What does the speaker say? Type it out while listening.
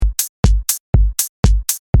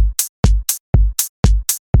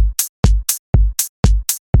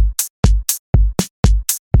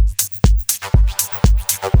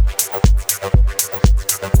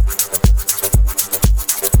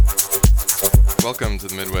Welcome to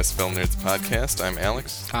the Midwest Film Nerds Podcast. I'm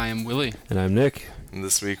Alex. I am Willie. And I'm Nick. And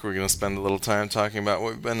this week we're going to spend a little time talking about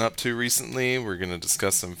what we've been up to recently. We're going to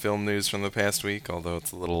discuss some film news from the past week, although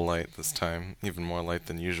it's a little light this time, even more light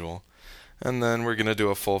than usual. And then we're going to do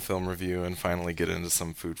a full film review and finally get into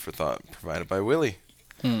some food for thought provided by Willie.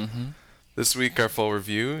 Mm-hmm. This week our full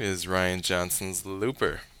review is Rian Johnson's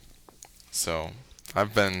Looper. So,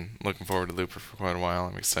 I've been looking forward to Looper for quite a while.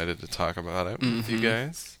 I'm excited to talk about it with you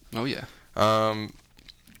guys. Oh, yeah.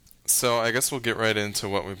 So I guess we'll get right into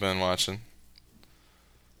what we've been watching.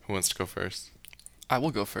 Who wants to go first? I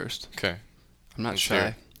will go first. Okay. I'm not Let's shy.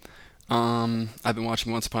 hear I've been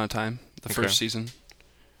watching Once Upon a Time, the first season.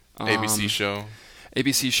 ABC show.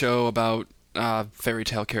 ABC show about fairy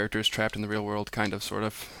tale characters trapped in the real world, kind of, sort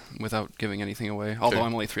of, without giving anything away. Although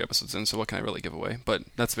I'm only 3 episodes in, so what can I really give away? But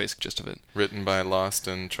that's the basic gist of it. Written by Lost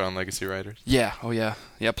and Tron Legacy writers. Yeah, oh yeah.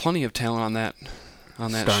 Yeah, plenty of talent on that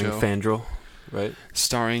Starring show. Fandral, right?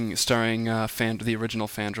 Starring the original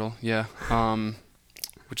Fandral, yeah.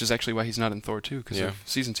 Which is actually why he's not in Thor 2, because of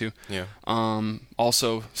Season 2. Yeah.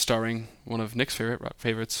 Also starring one of Nick's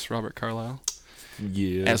favorites, Robert Carlyle.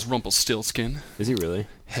 Yeah. As Rumpelstiltskin. Is he really?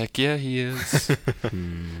 Heck yeah, he is.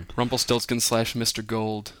 Rumpelstiltskin / Mr.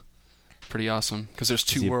 Gold. Pretty awesome. Because there's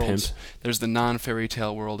 2 worlds. Pimp? There's the non-fairy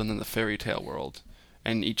tale world and then the fairy tale world.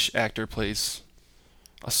 And each actor plays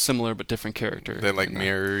a similar but different character. They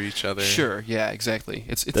mirror each other. Sure, yeah, exactly.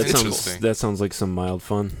 It's that interesting. That sounds like some mild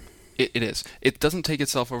fun. It is. It doesn't take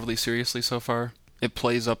itself overly seriously so far. It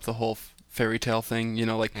plays up the whole fairy tale thing,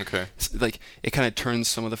 Okay. It kind of turns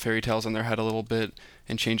some of the fairy tales on their head a little bit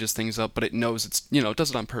and changes things up, but it knows it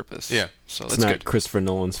does it on purpose. Yeah. So it's that's not good. Christopher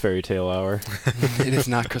Nolan's Fairy Tale Hour. It is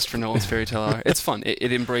not Christopher Nolan's Fairy Tale Hour. It's fun.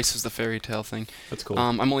 It embraces the fairy tale thing. That's cool.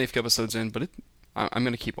 I'm only a few episodes in, but I'm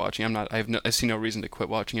going to keep watching. I see no reason to quit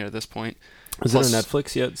watching it at this point. Is it on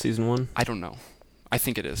Netflix yet, season 1? I don't know. I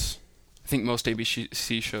think it is. I think most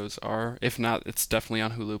ABC shows are. If not, it's definitely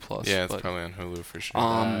on Hulu Plus. Yeah, it's probably on Hulu for sure.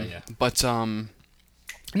 Yeah. But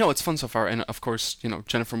no, it's fun so far, and of course,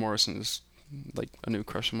 Jennifer Morrison is like a new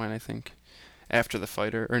crush of mine. I think after The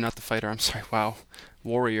Fighter, or not The Fighter. I'm sorry. Wow,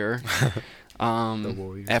 Warrior. The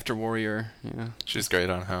Warrior. After Warrior, yeah. She's great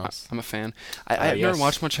on House. I'm a fan. I've never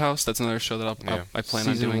watched much House. That's another show that I plan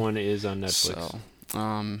on doing. Season 1 is on Netflix.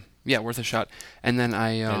 So, yeah, worth a shot. And then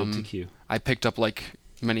I picked up, like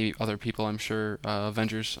many other people, I'm sure,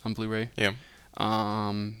 Avengers on Blu-ray. Yeah.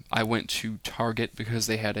 I went to Target because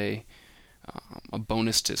they had a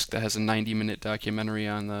bonus disc that has a 90-minute documentary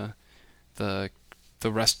on the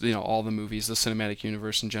rest, all the movies, the cinematic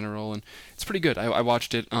universe in general, and it's pretty good. I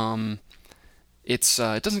watched it. It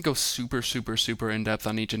doesn't go super, super, super in depth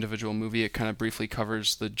on each individual movie. It kind of briefly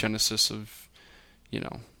covers the genesis of,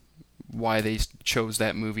 why they chose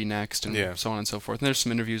that movie next, and so on and so forth. And there's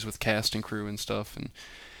some interviews with cast and crew and stuff, and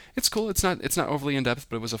it's cool. It's not overly in depth,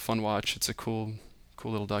 but it was a fun watch. It's a cool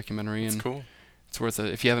little documentary, and it's cool. It's worth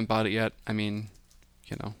it. If you haven't bought it yet, I mean,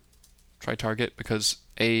 try Target, because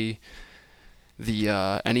any of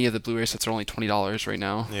the Blu-ray sets are only $20 right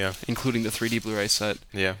now. Yeah. Including the 3D Blu-ray set.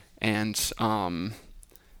 Yeah.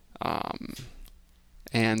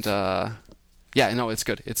 Yeah, no, it's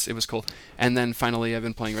good. It was cool. And then finally, I've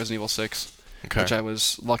been playing Resident Evil 6, which I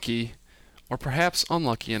was lucky, or perhaps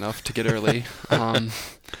unlucky enough to get early.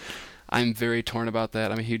 I'm very torn about that.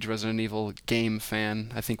 I'm a huge Resident Evil game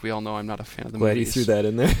fan. I think we all know I'm not a fan of the movies. Glad movies. you threw that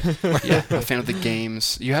in there. Yeah, I'm a fan of the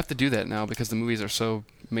games. You have to do that now because the movies are so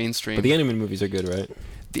mainstream. But the animated movies are good, right?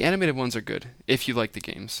 The animated ones are good if you like the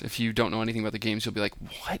games. If you don't know anything about the games, you'll be like,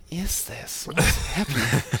 what is this? What's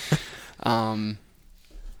happening?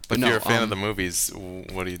 But if no, you're a fan of the movies,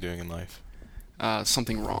 what are you doing in life?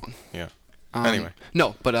 Something wrong. Yeah. Anyway.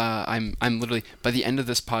 No, but I'm literally, by the end of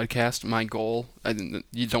this podcast, my goal,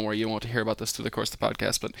 you don't worry, you won't hear about this through the course of the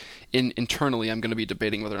podcast, but internally I'm going to be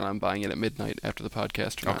debating whether or not I'm buying it at midnight after the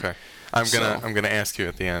podcast or not. Okay. I'm gonna ask you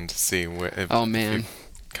at the end to see if you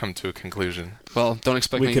come to a conclusion. Well, don't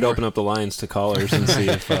expect we could open up the lines to callers and see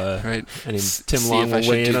if right. Tim Long will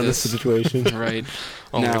weigh in on this situation. Right.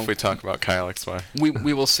 Only if we talk about Kyle XY.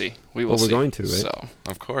 We will see. We will see. We're going to, right? So,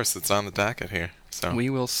 of course, it's on the docket here. So we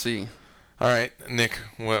will see. All right, Nick,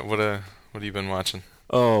 what have you been watching?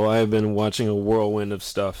 Oh, I've been watching a whirlwind of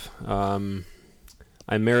stuff. I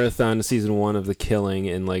marathoned season 1 of The Killing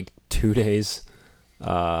in like 2 days,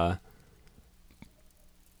 and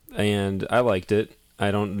I liked it. I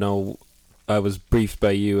don't know. I was briefed by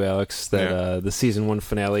you, Alex, that the season 1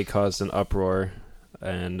 finale caused an uproar,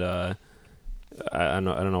 and I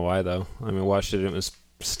don't know why though. I mean, I watched it. It was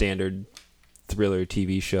standard thriller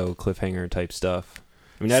TV show cliffhanger type stuff.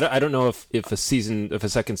 I mean, I don't know if a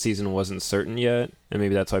second season wasn't certain yet, and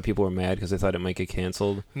maybe that's why people were mad because they thought it might get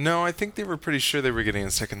canceled. No, I think they were pretty sure they were getting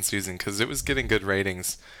a second season because it was getting good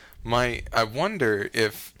ratings. I wonder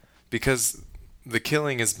if, because The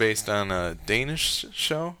Killing is based on a Danish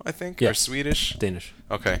show, I think, or Swedish? Danish.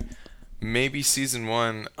 Okay. Maybe season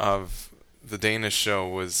 1 of the Danish show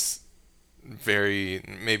was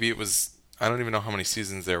maybe it was, I don't even know how many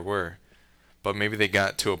seasons there were, but maybe they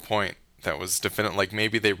got to a point that was definite, like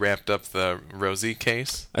maybe they wrapped up the Rosie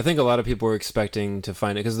case. I think a lot of people were expecting to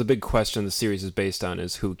find it because the big question the series is based on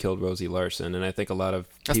is who killed Rosie Larson, and I think a lot of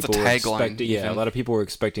people were expecting. Yeah, a lot of people were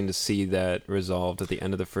expecting to see that resolved at the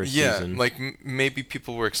end of the first season. Yeah, like maybe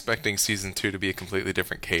people were expecting season 2 to be a completely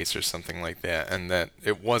different case or something like that, and that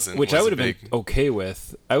it wasn't. Which I would have been okay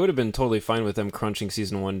with. I would have been totally fine with them crunching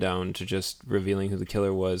season 1 down to just revealing who the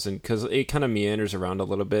killer was, and because it kind of meanders around a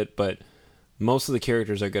little bit, but most of the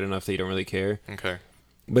characters are good enough that you don't really care. Okay.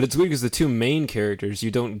 But it's weird because the two main characters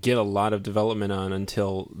you don't get a lot of development on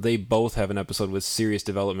until they both have an episode with serious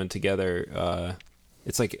development together.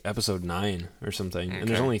 It's like episode 9 or something, and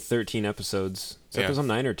there's only 13 episodes. It's episode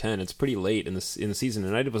 9 or 10. It's pretty late in the season,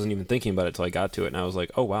 and I wasn't even thinking about it until I got to it, and I was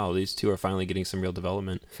like, oh wow, these two are finally getting some real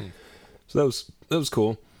development. So that was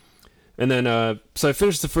cool. And then, so I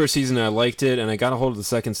finished the first season, and I liked it, and I got a hold of the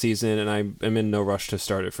second season, and I'm in no rush to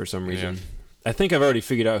start it for some reason. Yeah. I think I've already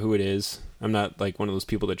figured out who it is. I'm not like one of those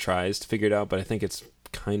people that tries to figure it out, but I think it's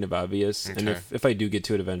kind of obvious. Okay. And if I do get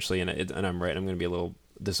to it eventually, and I'm right, I'm going to be a little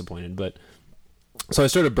disappointed. But so I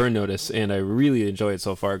started Burn Notice, and I really enjoy it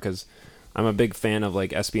so far because I'm a big fan of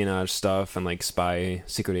like espionage stuff and like spy,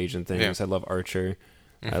 secret agent things. Yeah. I love Archer.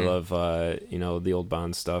 Mm-hmm. I love the old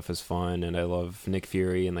Bond stuff is fun, and I love Nick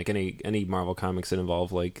Fury and like any Marvel comics that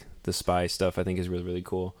involve like the spy stuff. I think is really, really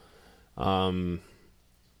cool.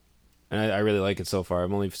 And I really like it so far.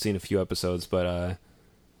 I've only seen a few episodes, but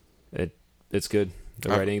it's good.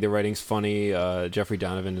 The writing's funny. Jeffrey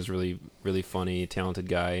Donovan is really, really funny, talented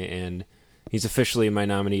guy, and he's officially my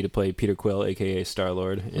nominee to play Peter Quill, aka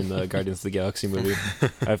Star-Lord, in the Guardians of the Galaxy movie.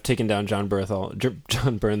 I've taken down John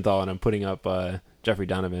Bernthal, and I'm putting up Jeffrey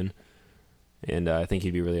Donovan, and I think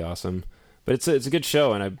he'd be really awesome. But it's a good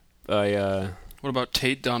show, and I What about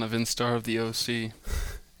Tate Donovan, star of the OC?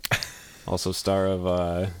 Also star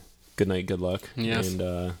of Good Night, Good Luck, yes.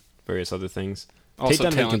 And various other things. Also Tate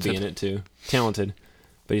Donovan talented. can be in it too. Talented,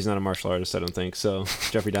 but he's not a martial artist, I don't think. So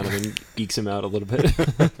Jeffrey Donovan geeks him out a little bit.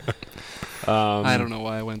 I don't know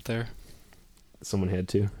why I went there. Someone had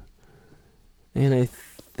to. And I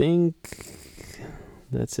think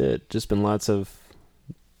that's it. Just been lots of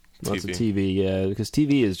TV, yeah, because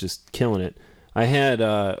TV is just killing it. I had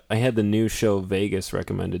the new show Vegas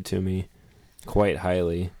recommended to me quite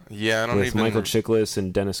highly. Yeah, I don't with even... Michael Chiklis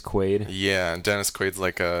and Dennis Quaid. Yeah, Dennis Quaid's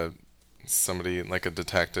like a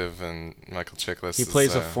detective, and Michael Chiklis. He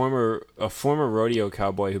plays a former rodeo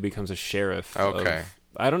cowboy who becomes a sheriff. Okay.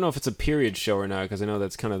 I don't know if it's a period show or not, because I know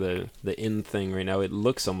that's kind of the in thing right now. It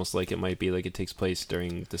looks almost like it might be like it takes place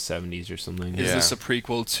during the 70s or something. Is this a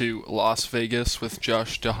prequel to Las Vegas with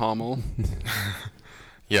Josh Duhamel?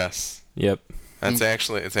 Yes. Yep. It's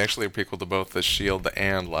actually a prequel to both The Shield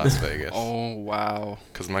and Las Vegas. Oh wow!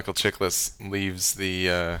 Because Michael Chiklis leaves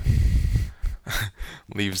the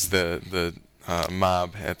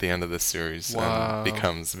mob at the end of this series and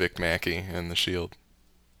becomes Vic Mackey in The Shield.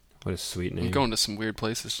 What a sweet name! I'm going to some weird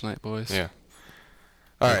places tonight, boys. Yeah.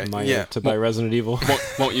 All right. To buy Resident Evil.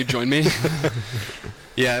 Won't you join me?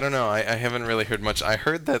 Yeah, I don't know. I haven't really heard much. I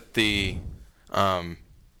heard that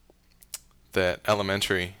that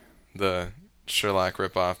Elementary, the Sherlock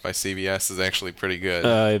ripoff by CBS, is actually pretty good.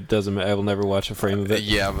 It doesn't. I will never watch a frame of it.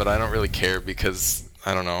 Yeah, but I don't really care because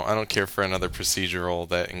I don't know. I don't care for another procedural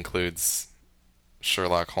that includes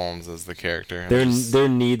Sherlock Holmes as the character. There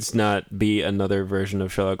needs not be another version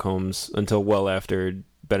of Sherlock Holmes until well after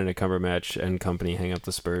Benedict Cumberbatch and company hang up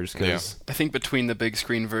the spurs. Cause I think between the big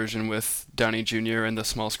screen version with Downey Jr. and the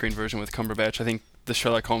small screen version with Cumberbatch, I think the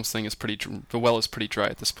Sherlock Holmes thing is the well is pretty dry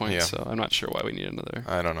at this point, so I'm not sure why we need another.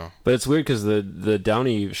 I don't know. But it's weird because the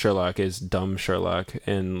Downey Sherlock is dumb Sherlock,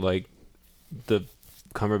 and like the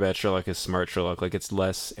Cumberbatch Sherlock is smart Sherlock. Like it's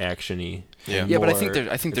less actiony. Yeah, but I think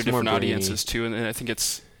they're different audiences too, and I think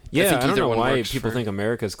it's. Yeah, I don't know why people think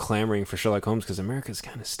America's clamoring for Sherlock Holmes, because America's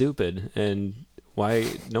kind of stupid, and why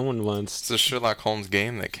no one wants. It's a Sherlock Holmes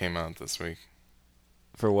game that came out this week.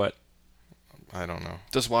 For what? I don't know.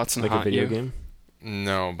 Does Watson like haunt a video you? Game?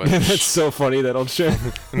 No, but that's so funny that I'll share.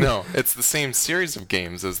 No, it's the same series of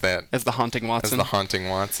games as that. As the Haunting Watson. As the Haunting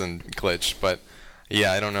Watson glitch, but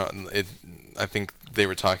yeah, I don't know. I think they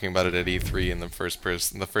were talking about it at E3, and the first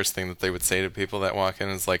thing that they would say to people that walk in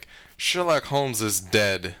is like, Sherlock Holmes is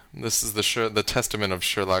dead. This is the testament of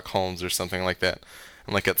Sherlock Holmes, or something like that.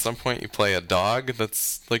 And like at some point you play a dog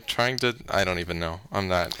that's like trying to, I don't even know. I'm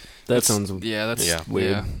not. That sounds weird.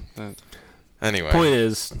 Weird. Yeah. Anyway. Point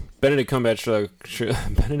is, Benedict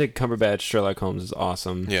Cumberbatch Sherlock Holmes is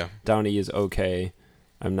awesome. Yeah. Downey is okay.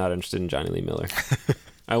 I'm not interested in Johnny Lee Miller.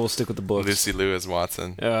 I will stick with the books. Lucy Liu as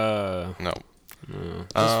Watson. No.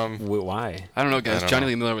 Why? I don't know, guys. Don't Johnny know.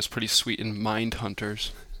 Lee Miller was pretty sweet in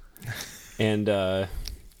Mindhunters. And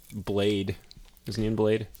Blade. Is he in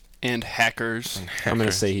Blade? And Hackers. I'm going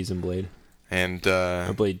to say he's in Blade. And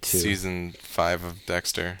Or Blade 2. season 5 of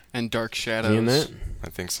Dexter. And Dark Shadows. Is he in that? I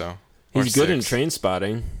think so. He's Or good in 6. Train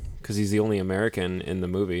Spotting because he's the only American in the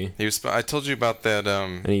movie. I told you about that.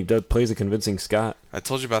 And he plays a convincing Scot. I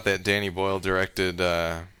told you about that Danny Boyle directed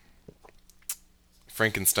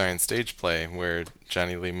Frankenstein stage play where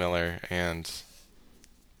Johnny Lee Miller and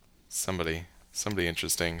somebody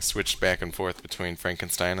interesting switched back and forth between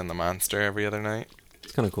Frankenstein and the monster every other night.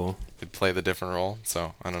 It's kind of cool. They'd play the different role,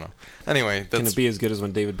 so I don't know. Anyway, Can that's it be as good as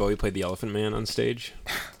when David Bowie played the Elephant Man on stage?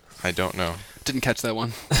 I don't know. Didn't catch that one.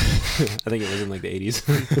 I think it was in like the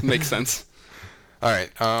 80s. Makes sense. All right.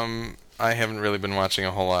 I haven't really been watching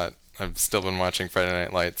a whole lot. I've still been watching Friday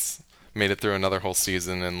Night Lights. Made it through another whole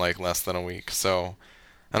season in like less than a week, so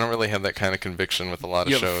I don't really have that kind of conviction with a lot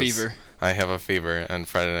of You shows. have a fever. I have a fever, and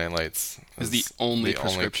Friday Night Lights Is the only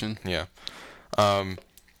prescription. Yeah.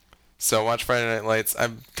 So watch Friday Night Lights.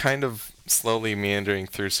 I'm kind of slowly meandering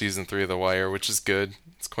through season 3 of The Wire, which is good.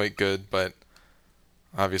 It's quite good, but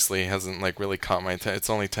obviously hasn't like really caught my attention. It's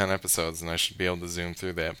only 10 episodes, and I should be able to zoom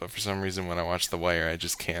through that. But for some reason, when I watch The Wire, I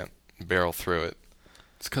just can't barrel through it.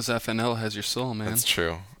 It's because FNL has your soul, man. That's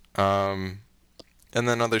true. And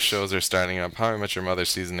then other shows are starting up. How I Met Your Mother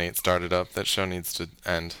season 8 started up. That show needs to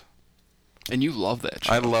end. And you love that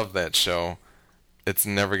show. I love that show. It's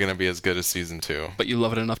never going to be as good as season 2. But you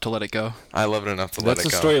love it enough to let it go. I love it enough to let it go.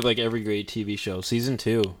 That's the story of like every great TV show. Season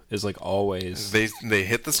 2 is like always. They hit the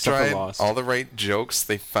Except for stride, Lost. all the right jokes.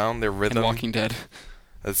 They found their rhythm. And Walking Dead.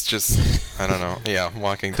 It's just, I don't know. Yeah,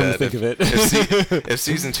 Walking Come Dead. to think of it. If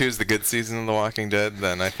season 2 is the good season of The Walking Dead,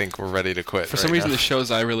 then I think we're ready to quit. For some reason, the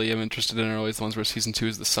shows I really am interested in are always the ones where season 2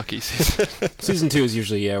 is the sucky season. Season 2 is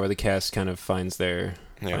usually where the cast kind of finds their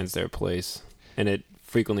Yeah. place, and it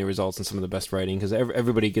frequently results in some of the best writing because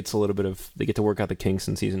everybody gets a little bit of they get to work out the kinks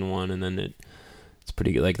in season 1, and then it's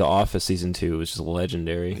pretty good. Like The Office season 2 is just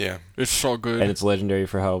legendary. Yeah. It's so good. And it's legendary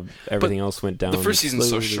for how everything else went down. The first season's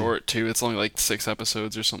so slowly. short, too. It's only like 6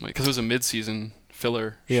 episodes or something. Because it was a mid-season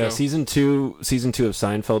filler Yeah, show. season two of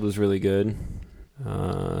Seinfeld was really good.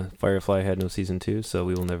 Firefly had no season 2, so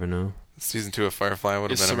we will never know. Season 2 of Firefly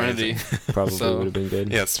would have It's been Serenity. amazing. Probably So- would have been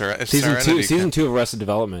good. Yeah, Season 2 of Arrested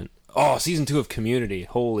Development. Oh, season 2 of Community.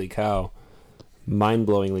 Holy cow.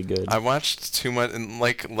 Mind-blowingly good. I watched too much, and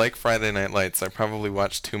like Friday Night Lights, I probably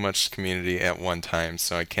watched too much Community at one time,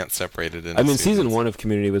 so I can't separate it into I mean, seasons. season 1 of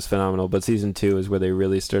Community was phenomenal, but season 2 is where they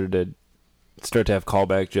really started to have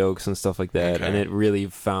callback jokes and stuff like that, Okay. and it really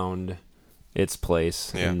found its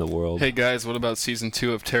place Yeah. in the world. Hey, guys, what about season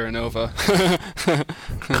 2 of Terra Nova?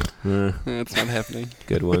 It's not happening.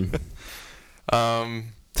 Good one.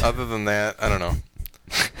 Other than that, I don't know.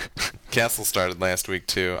 Castle started last week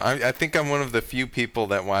too. I think I'm one of the few people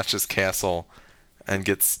that watches Castle and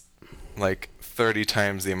gets like 30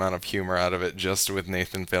 times the amount of humor out of it just with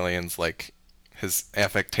Nathan Fillion's like his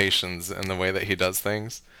affectations and the way that he does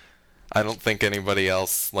things. I don't think anybody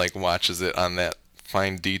else like watches it on that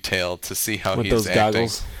fine detail to see how With he's those acting.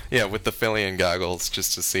 goggles? Yeah, with the Fillion goggles,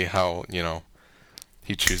 just to see how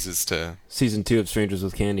he chooses to. Season 2 of Strangers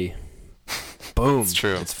with Candy. Boom. It's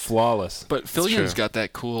true. It's flawless. But Fillion's true. got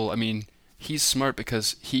that cool... I mean, he's smart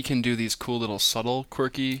because he can do these cool little subtle,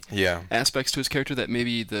 quirky Yeah, aspects to his character that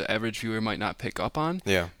maybe the average viewer might not pick up on.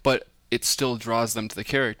 yeah. But it still draws them to the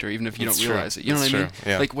character, even if you That's don't true. realize it. You know That's what I mean?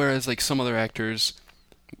 true, yeah. Like, whereas, like, some other actors,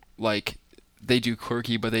 like, they do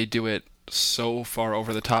quirky, but they do it so far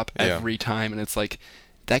over the top Yeah. every time, and it's like,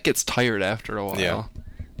 that gets tired after a while. Yeah.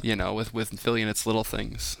 You know, with Fillion, it's little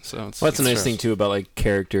things. So it's... Well, that's a nice true. thing too about like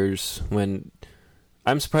characters. When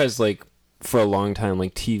I'm surprised, like for a long time,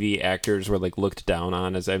 like TV actors were like looked down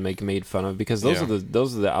on as made fun of because those Yeah.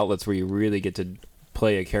 are the outlets where you really get to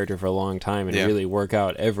play a character for a long time and Yeah. really work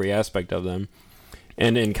out every aspect of them.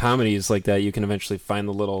 And in comedies like that, you can eventually find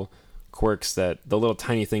the little quirks the little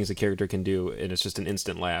tiny things a character can do, and it's just an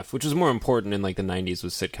instant laugh, which was more important in like the 90s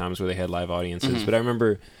with sitcoms where they had live audiences. Mhm. But I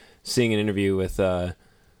remember seeing an interview with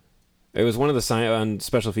it was one of the on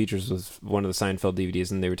special features was one of the Seinfeld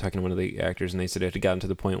DVDs, and they were talking to one of the actors, and they said it had gotten to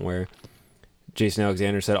the point where Jason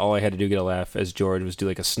Alexander said all I had to do to get a laugh as George was do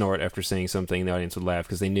like a snort after saying something, and the audience would laugh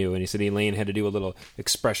because they knew. And he said Elaine had to do a little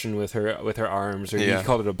expression with her arms, or he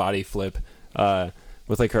called it a body flip,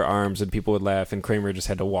 with like her arms, and people would laugh. And Kramer just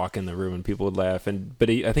had to walk in the room and people would laugh. But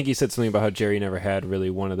I think he said something about how Jerry never had really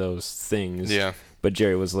one of those things. Yeah. But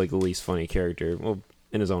Jerry was like the least funny character, well,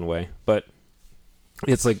 in his own way. But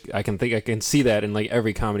it's like I can see that in like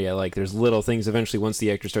every comedy I like. There's little things. Eventually, once the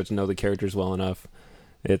actor starts to know the characters well enough,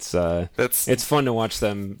 it's fun to watch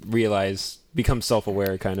them become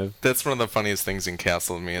self-aware, kind of. That's one of the funniest things in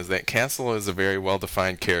Castle to me, is that Castle is a very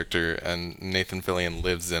well-defined character, and Nathan Fillion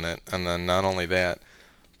lives in it. And then not only that,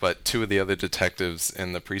 but two of the other detectives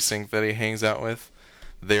in the precinct that he hangs out with,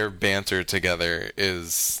 their banter together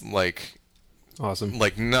is like awesome,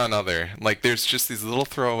 like none other. Like there's just these little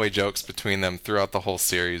throwaway jokes between them throughout the whole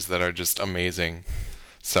series that are just amazing.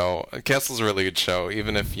 So Castle's a really good show,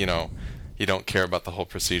 even if you don't care about the whole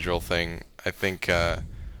procedural thing. I think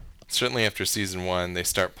certainly after season 1, they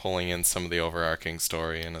start pulling in some of the overarching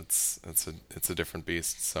story, and it's a different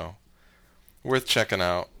beast. So worth checking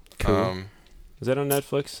out. Cool. Is that on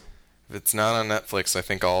Netflix? If it's not on Netflix, I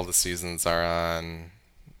think all the seasons are on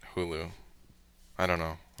Hulu. I don't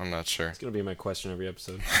know. I'm not sure. It's gonna be my question every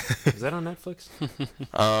episode. Is that on Netflix?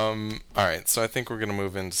 All right. So I think we're gonna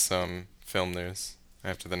move into some film news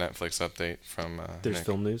after the Netflix update from. There's Nick.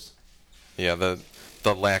 film news. Yeah,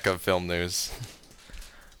 the lack of film news.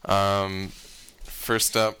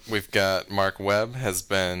 First up, we've got Mark Webb has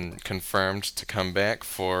been confirmed to come back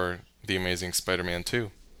for The Amazing Spider-Man 2,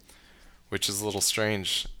 which is a little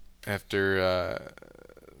strange. After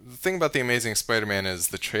the thing about The Amazing Spider-Man is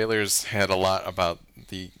the trailers had a lot about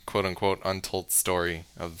the quote-unquote untold story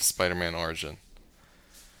of Spider-Man origin.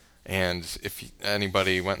 And if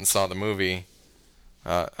anybody went and saw the movie,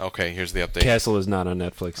 okay, here's the update. Castle is not on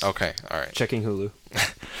Netflix. Okay, all right. Checking Hulu.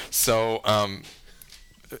 So,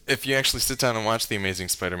 if you actually sit down and watch The Amazing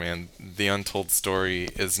Spider-Man, the untold story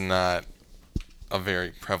is not a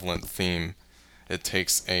very prevalent theme. It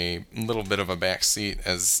takes a little bit of a back seat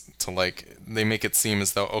as to, like, they make it seem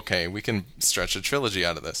as though, okay, we can stretch a trilogy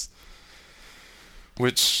out of this.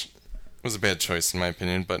 Which was a bad choice in my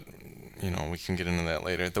opinion, but, we can get into that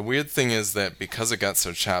later. The weird thing is that because it got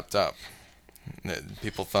so chopped up,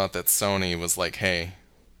 people thought that Sony was like, hey,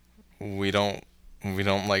 we don't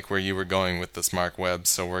like where you were going with this Mark Webb,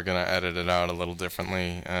 so we're going to edit it out a little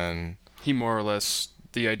differently. And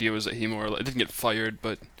the idea was that he didn't get fired,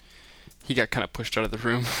 but he got kind of pushed out of the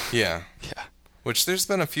room. Yeah. Yeah. Which there's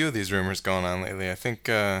been a few of these rumors going on lately. I think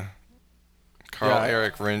Carl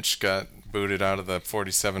Eric Rinch got booted out of the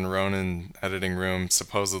 47 Ronin editing room,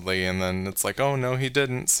 supposedly, and then it's like, oh, no, he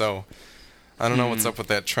didn't. So I don't know what's up with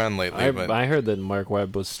that trend lately. But I heard that Mark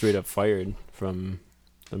Webb was straight up fired from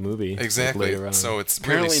the movie. Exactly. Like later on. So it's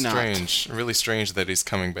really strange that he's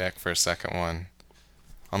coming back for a second one.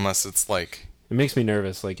 Unless it's like... It makes me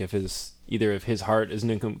nervous, like if his heart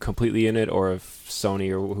isn't completely in it, or if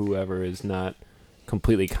Sony or whoever is not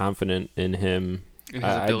completely confident in him. In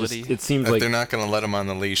his ability. It seems like like they're not going to let him on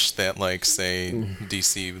the leash that, like, say,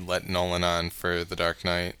 DC let Nolan on for The Dark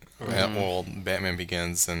Knight, or Batman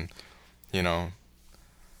Begins, and, Jon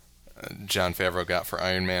Favreau got for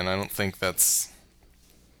Iron Man. I don't think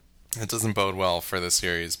it doesn't bode well for the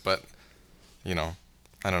series, but, I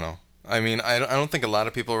don't know. I mean, I don't think a lot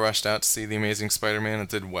of people rushed out to see The Amazing Spider-Man. It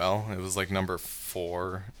did well. It was like number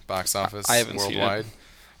 4 box office I haven't worldwide. Seen it.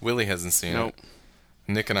 Willie hasn't seen Nope. it.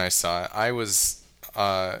 Nick and I saw it.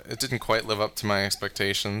 It didn't quite live up to my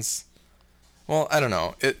expectations. Well, I don't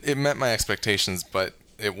know. It met my expectations, but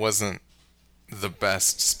it wasn't the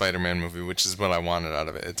best Spider-Man movie, which is what I wanted out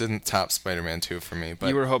of it. It didn't top Spider-Man 2 for me. But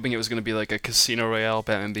you were hoping it was going to be like a Casino Royale,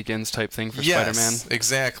 Batman Begins type thing for Spider-Man? Yes,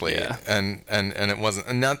 exactly. Yeah. And it wasn't.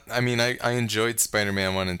 And I enjoyed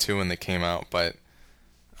Spider-Man 1 and 2 when they came out, but,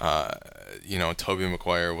 Tobey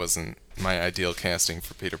Maguire wasn't my ideal casting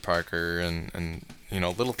for Peter Parker, and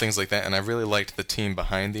little things like that. And I really liked the team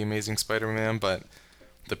behind The Amazing Spider-Man, but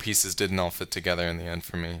the pieces didn't all fit together in the end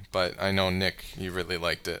for me. But I know, Nick, you really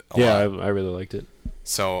liked it a lot. I really liked it.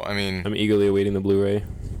 So, I mean... I'm eagerly awaiting the Blu-ray.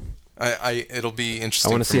 It'll be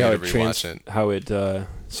interesting. I want to see how it it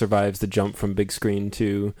survives the jump from big screen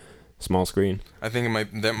to small screen. I think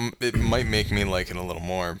it might make me like it a little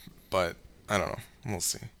more, but I don't know. We'll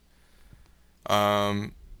see.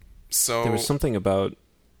 So there was something about...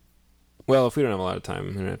 Well, if we don't have a lot of time,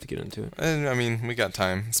 we don't have to get into it. I mean, we got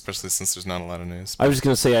time, especially since there's not a lot of news. I was just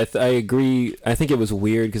going to say, I agree. I think it was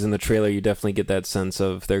weird because in the trailer you definitely get that sense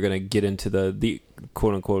of they're going to get into the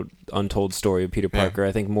quote-unquote untold story of Peter Parker. Yeah.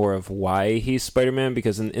 I think more of why he's Spider-Man,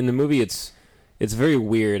 because in the movie it's very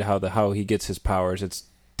weird how he gets his powers. It's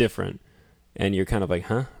different. and you're kind of like,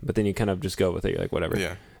 huh? But then you kind of just go with it. You're like, whatever.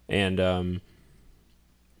 Yeah. And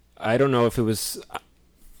I don't know if it was...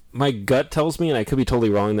 My gut tells me, and I could be totally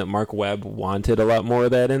wrong, that Mark Webb wanted a lot more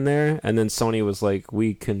of that in there, and then Sony was like,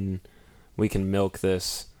 we can milk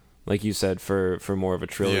this, like you said, for more of a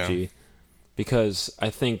trilogy. Yeah. Because I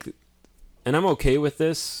think... And I'm okay with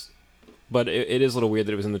this, but it is a little weird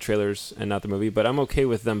that it was in the trailers and not the movie, but I'm okay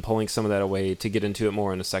with them pulling some of that away to get into it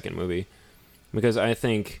more in a second movie. Because I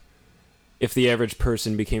think if the average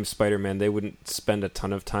person became Spider-Man, they wouldn't spend a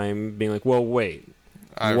ton of time being like, well, wait,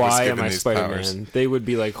 why am I Spider-Man? Powers. They would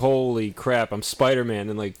be like, holy crap, I'm Spider-Man,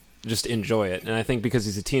 and like just enjoy it. And I think because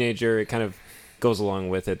he's a teenager, it kind of goes along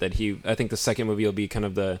with it that I think the second movie will be kind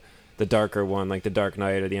of the darker one, like The Dark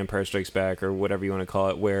Knight or The Empire Strikes Back or whatever you want to call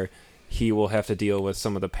it, where he will have to deal with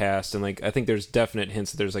some of the past. And like I think there's definite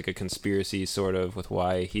hints that there's like a conspiracy sort of with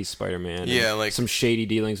why he's Spider-Man. Yeah, like some shady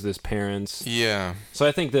dealings with his parents. Yeah. So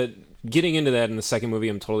I think that getting into that in the second movie,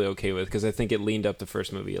 I'm totally okay with, because I think it leaned up the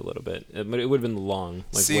first movie a little bit, but it would have been long.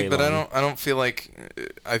 Like, see, way but long. I don't feel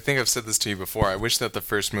like. I think I've said this to you before. I wish that the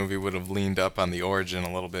first movie would have leaned up on the origin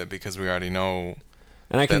a little bit, because we already know.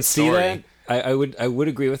 And I can that see story. that. I would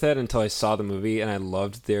agree with that until I saw the movie, and I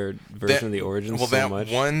loved their version of the origin so much. Well,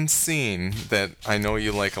 that one scene that I know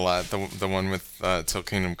you like a lot, the one with Till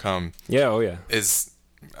Kingdom Come. Yeah, oh yeah.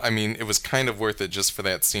 I mean, it was kind of worth it just for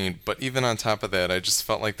that scene. But even on top of that, I just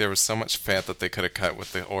felt like there was so much fat that they could have cut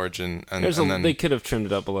with the origin. And then they could have trimmed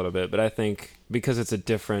it up a little bit, but I think because it's a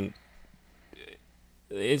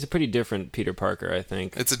pretty different Peter Parker, I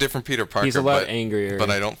think. It's a different Peter Parker. He's a lot angrier.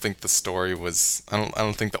 But I don't think the story was... I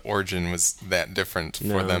don't think the origin was that different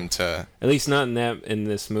for them to... At least not in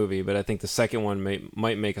this movie, but I think the second one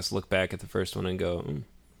might make us look back at the first one and go...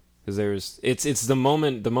 Because it's the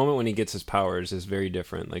moment when he gets his powers is very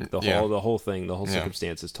different. Like the whole thing, the whole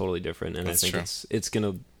circumstance is totally different, and That's I think true. it's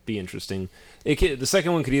gonna be interesting. The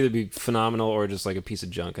second one could either be phenomenal or just like a piece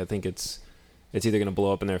of junk. I think it's either gonna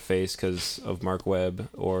blow up in their face because of Mark Webb,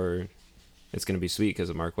 or it's gonna be sweet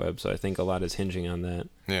because of Mark Webb. So I think a lot is hinging on that.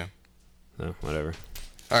 Yeah. So whatever.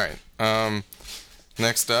 All right.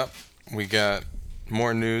 Next up, we got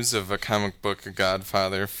more news of a comic book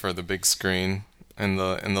Godfather for the big screen. In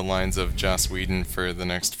the lines of Joss Whedon for the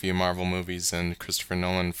next few Marvel movies and Christopher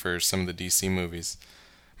Nolan for some of the DC movies.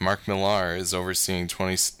 Mark Millar is overseeing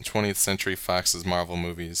 20th Century Fox's Marvel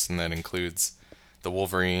movies, and that includes The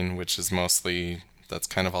Wolverine, which is that's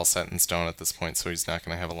kind of all set in stone at this point, so he's not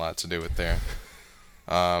going to have a lot to do with there.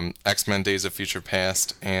 X-Men Days of Future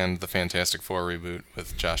Past, and the Fantastic Four reboot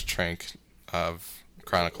with Josh Trank of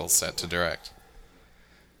Chronicles set to direct.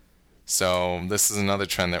 So this is another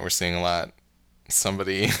trend that we're seeing a lot.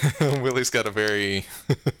 Willie's got a very...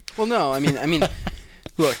 Well, no, I mean,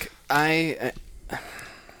 look, I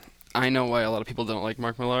know why a lot of people don't like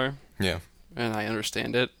Mark Millar. Yeah. And I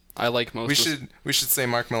understand it. I like most. We should say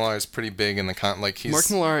Mark Millar is pretty big in the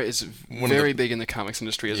Mark Millar is very big in the comics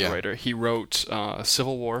industry as a writer. He wrote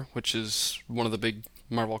Civil War, which is one of the big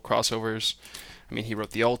Marvel crossovers. I mean, he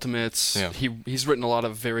wrote the Ultimates. Yeah. He's written a lot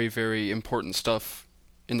of very, very important stuff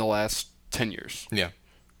in the last 10 years. Yeah.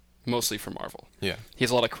 Mostly for Marvel. Yeah. He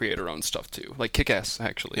has a lot of creator-owned stuff, too. Like Kick-Ass,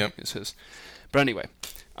 actually, is his. But anyway.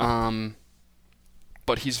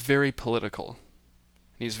 But he's very political.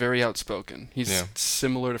 He's very outspoken. He's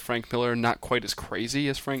similar to Frank Miller, not quite as crazy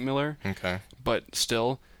as Frank Miller. Okay. But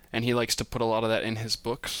still. And he likes to put a lot of that in his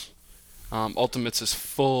books. Ultimates is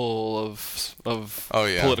full of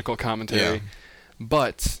political commentary. Yeah.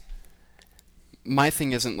 But my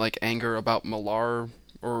thing isn't like anger about Millar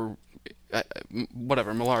or...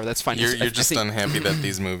 whatever, Millar, that's fine. You're just unhappy that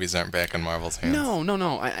these movies aren't back in Marvel's hands.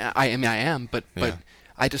 No. I am, but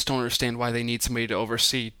I just don't understand why they need somebody to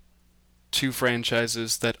oversee two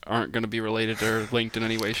franchises that aren't going to be related or linked in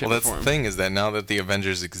any way, shape, or form. Well, that's the thing, is that now that the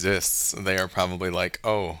Avengers exists, they are probably like,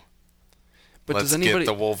 let's get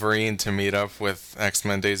the Wolverine to meet up with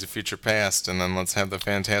X-Men Days of Future Past, and then let's have the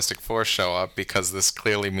Fantastic Four show up, because this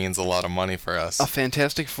clearly means a lot of money for us. A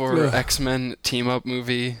Fantastic Four X-Men team-up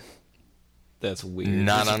movie... That's weird.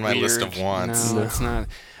 Not on my list of wants. No, it's not.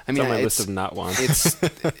 I mean, it's on my list of not wants.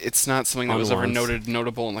 It's not something that was ever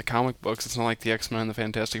notable in the comic books. It's not like the X-Men and the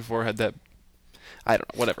Fantastic Four had that. I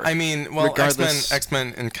don't know. Whatever. I mean, well, regardless,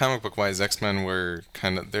 X-Men, in comic book wise, X-Men were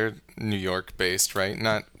they're New York based, right?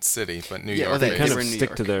 Not city, but New York. They based. kind of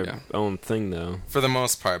stick to their own thing, though. For the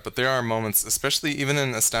most part, but there are moments, especially even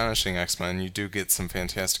in Astonishing X-Men, you do get some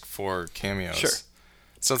Fantastic Four cameos. Sure.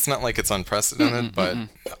 So it's not like it's unprecedented, but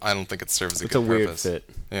I don't think it serves a good purpose. It's a weird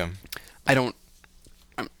fit. Yeah. I don't...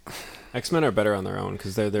 X-Men are better on their own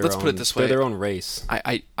because they're their Let's own... put it this way. They're their own race.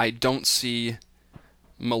 I don't see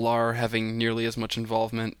Millar having nearly as much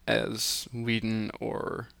involvement as Whedon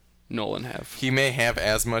or Nolan have. He may have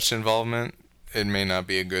as much involvement. It may not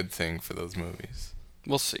be a good thing for those movies.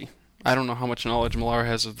 We'll see. I don't know how much knowledge Millar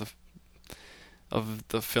has of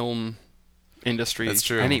the film industry. That's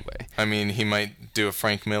true. Anyway, I mean, he might do a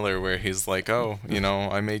Frank Miller where he's like, "Oh,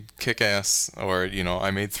 I made Kick-Ass," or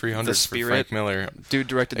I made 300 for Frank Miller. Dude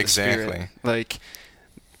directed exactly. The Spirit. Like,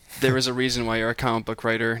 there is a reason why you're a comic book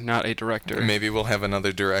writer, not a director. Maybe we'll have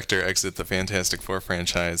another director exit the Fantastic Four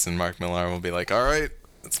franchise, and Mark Millar will be like, "All right,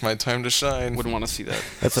 it's my time to shine." Wouldn't want to see that.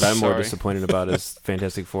 That's what I'm more disappointed about is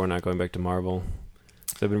Fantastic Four not going back to Marvel.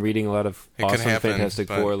 So I've been reading a lot of awesome Fantastic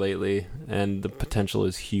Four lately, and the potential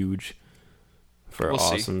is huge for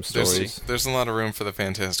awesome stories. There's a lot of room for the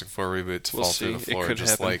Fantastic Four reboot to fall through the floor,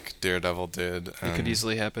 just like Daredevil did. It could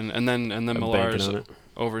easily happen. And then Millar's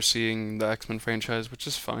overseeing the X-Men franchise, which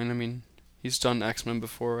is fine. I mean, he's done X-Men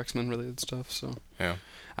before, X-Men related stuff, so... Yeah.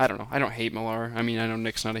 I don't know. I don't hate Millar. I mean, I know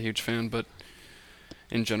Nick's not a huge fan, but...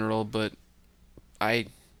 in general, but... I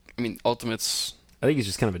mean, Ultimate's... I think he's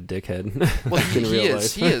just kind of a dickhead. Well,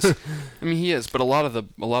 he is. I mean, he is, but a lot of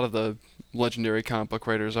the legendary comic book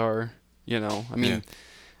writers are... I mean,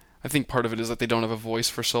 I think part of it is that they don't have a voice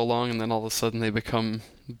for so long, and then all of a sudden they become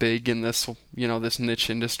big in this, this niche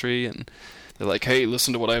industry, and they're like, hey,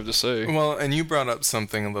 listen to what I have to say. Well, and you brought up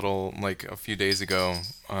something a little, like, a few days ago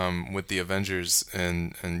with the Avengers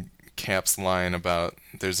and Cap's line about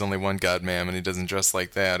there's only one God, ma'am, and he doesn't dress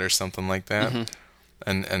like that, or something like that. Mm-hmm.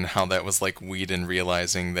 And how that was like Whedon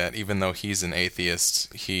realizing that even though he's an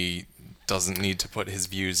atheist, he doesn't need to put his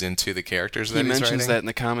views into the characters that he's writing. He mentions that in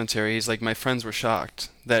the commentary. He's like, my friends were shocked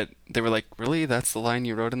that they were like, really? That's the line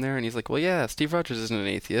you wrote in there? And he's like, well, yeah, Steve Rogers isn't an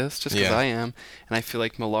atheist, just because I am. And I feel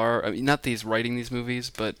like Millar, I mean, not that he's writing these movies,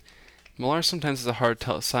 but Millar sometimes has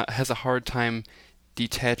a hard time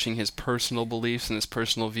detaching his personal beliefs and his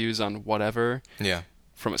personal views on whatever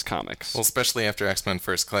from his comics. Well, especially after X-Men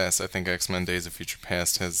First Class, I think X-Men Days of Future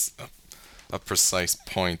Past has a precise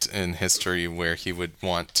point in history where he would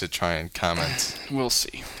want to try and comment. We'll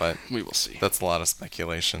see. But we will see. That's a lot of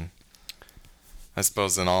speculation. I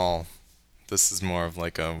suppose in all, this is more of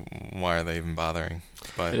like a why are they even bothering?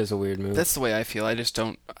 But it is a weird move. That's the way I feel. I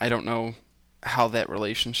don't know how that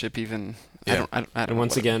relationship even... Yeah. I don't and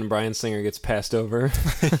once again, Bryan Singer gets passed over.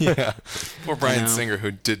 Yeah. Poor Bryan Singer, who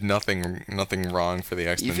did nothing wrong for the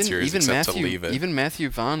X-Men series except to leave it. Even Matthew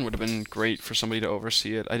Vaughn would have been great for somebody to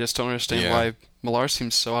oversee it. I just don't understand why Millar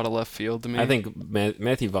seems so out of left field to me. I think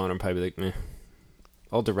Matthew Vaughn would probably be like, meh.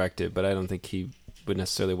 I'll direct it, but I don't think he would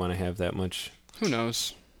necessarily want to have that much. Who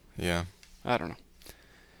knows? Yeah. I don't know.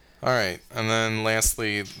 All right, and then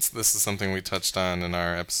lastly, this is something we touched on in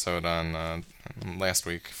our episode on last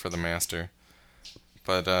week for The Master,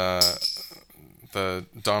 but the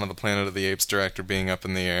Dawn of the Planet of the Apes director being up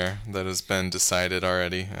in the air, that has been decided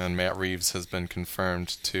already, and Matt Reeves has been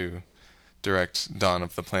confirmed to direct Dawn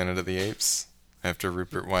of the Planet of the Apes after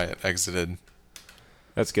Rupert Wyatt exited.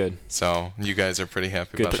 That's good. So you guys are pretty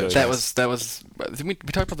happy about that. That was we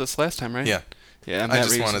talked about this last time, right? Yeah. Yeah,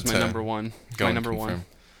 Matt Reeves is my number one. My number one.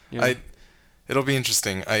 Yeah. It'll be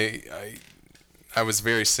interesting. I was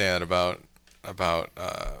very sad about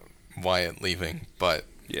Wyatt leaving, but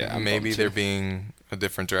maybe they're being a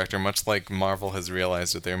different director, much like Marvel has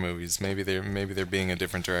realized with their movies. Maybe they're being a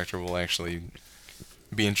different director will actually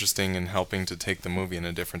be interesting in helping to take the movie in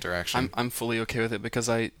a different direction. I'm fully okay with it because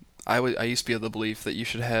I used to be of the belief that you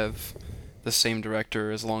should have the same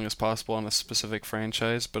director as long as possible on a specific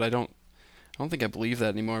franchise, but I don't think I believe that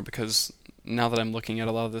anymore because now that I'm looking at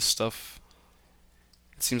a lot of this stuff,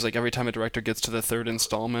 it seems like every time a director gets to the third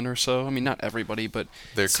installment or so, I mean, not everybody, but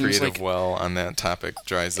their creative well on that topic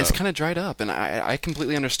dries up. It's kind of dried up, and I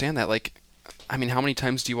completely understand that. Like, I mean, how many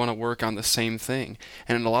times do you want to work on the same thing?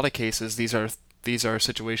 And in a lot of cases, these are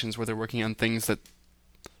situations where they're working on things that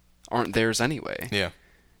aren't theirs anyway. Yeah.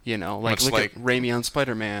 Look at Raimi on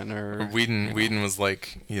Spider-Man or Whedon was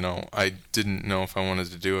like, I didn't know if I wanted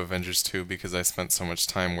to do Avengers 2 because I spent so much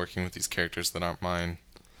time working with these characters that aren't mine.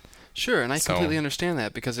 Sure, and I completely understand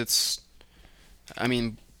that because it's, I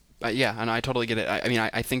mean, and I totally get it.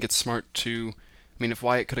 I think it's smart to, if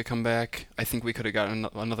Wyatt could have come back, I think we could have gotten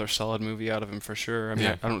another solid movie out of him for sure.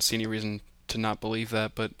 I don't see any reason to not believe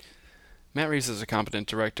that, but Matt Reeves is a competent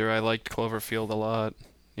director. I liked Cloverfield a lot,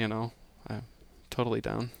 I'm totally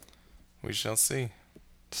down. We shall see.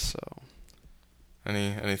 So,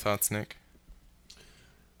 any thoughts, Nick?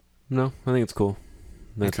 No, I think it's cool.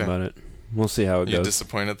 That's about it. We'll see how it goes. You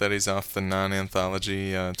disappointed that he's off the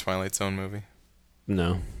non-anthology Twilight Zone movie?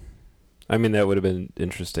 No. I mean, that would have been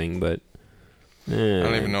interesting, but... I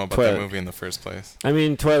don't even know about that movie in the first place. I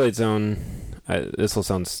mean, Twilight Zone... This will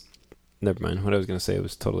sound. Never mind. What I was going to say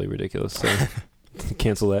was totally ridiculous. So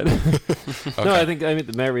cancel that. Okay. No, I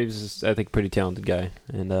mean Matt Reeves is a pretty talented guy,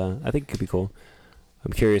 and I think it could be cool.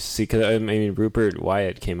 I'm curious to see because I mean Rupert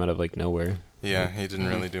Wyatt came out of like nowhere. Yeah, he didn't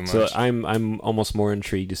really do much. So I'm almost more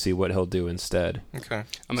intrigued to see what he'll do instead. Okay.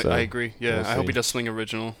 I agree. Yeah, we'll I hope see. he does something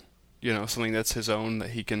original. Something that's his own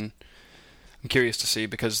that he can. I'm curious to see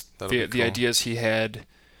because That'll be the cool. ideas he had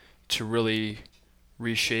to really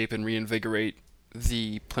reshape and reinvigorate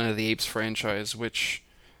the Planet of the Apes franchise, which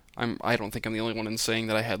I don't think I'm the only one in saying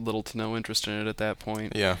that I had little to no interest in it at that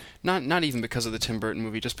point. Yeah. Not even because of the Tim Burton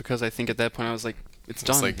movie, just because I think at that point I was like, it's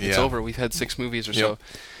done, like, it's yeah. over. We've had 6 movies or so.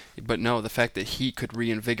 But no, the fact that he could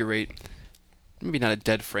reinvigorate, maybe not a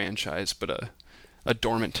dead franchise, but a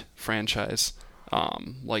dormant franchise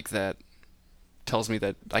like that, tells me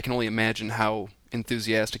that I can only imagine how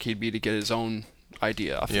enthusiastic he'd be to get his own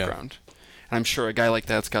idea off the ground. And I'm sure a guy like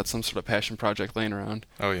that's got some sort of passion project laying around.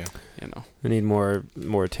 Oh yeah. We need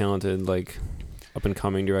more talented, like, up and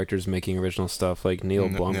coming directors making original stuff. Like Neil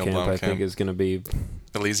Blomkamp, I think, is going to be.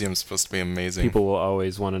 Elysium's supposed to be amazing. People will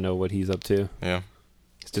always want to know what he's up to. Yeah.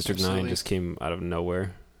 District 9 just came out of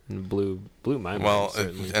nowhere and blew my mind. Well,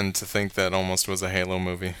 certainly. and to think that almost was a Halo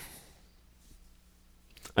movie.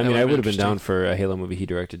 I mean, That I would would have be been down for a Halo movie he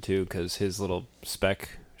directed too, because his little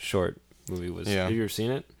spec short movie was. Yeah. Have you ever seen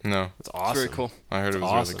it? No. It's awesome. It's very cool. I heard it was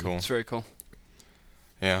Awesome. really cool. It's very cool.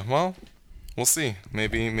 Yeah, well, we'll see.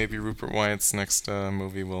 Maybe Rupert Wyatt's next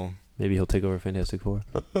movie will... Maybe he'll take over Fantastic Four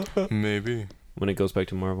Maybe. when it goes back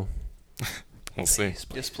to Marvel. We'll see.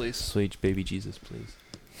 Yes, please. Sweet baby Jesus, please.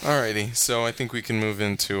 Alrighty, so I think we can move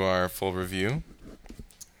into our full review,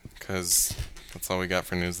 because that's all we got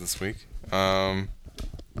for news this week. Our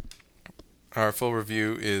full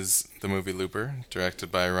review is the movie Looper,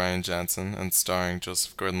 directed by Rian Johnson and starring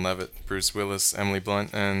Joseph Gordon-Levitt, Bruce Willis, Emily Blunt,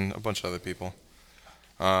 and a bunch of other people.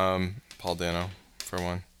 Paul Dano, for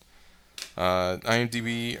one.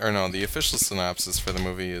 The official synopsis for the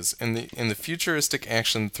movie is, in the futuristic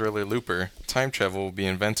action thriller Looper, time travel will be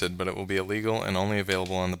invented, but it will be illegal and only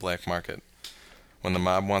available on the black market. When the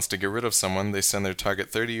mob wants to get rid of someone, they send their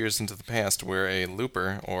target 30 years into the past, where a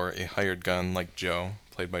looper, or a hired gun like Joe,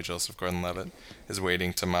 played by Joseph Gordon-Levitt, is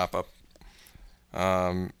waiting to mop up.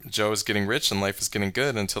 Joe is getting rich and life is getting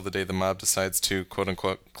good until the day the mob decides to,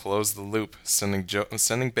 quote-unquote, close the loop,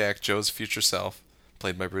 sending back Joe's future self,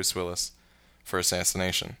 played by Bruce Willis, for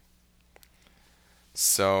assassination.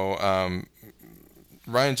 So,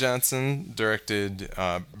 Rian Johnson directed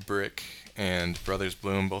Brick and Brothers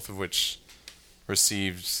Bloom, both of which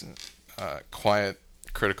received quiet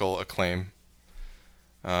critical acclaim.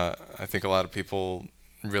 I think a lot of people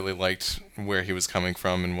really liked where he was coming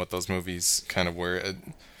from and what those movies kind of were.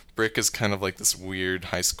 Brick is kind of like this weird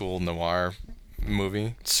high school noir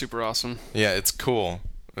movie. It's super awesome. Yeah, it's cool,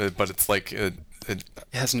 but it's like... It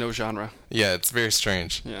has no genre. Yeah, it's very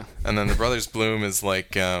strange. Yeah. And then the Brothers Bloom is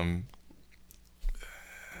like...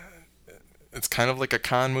 it's kind of like a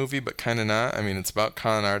con movie, but kind of not. I mean, it's about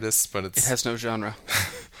con artists, but it's... It has no genre.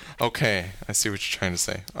 Okay, I see what you're trying to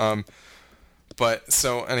say. But,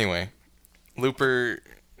 so, anyway, Looper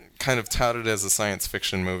kind of touted as a science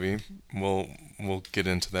fiction movie. We'll get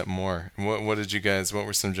into that more. What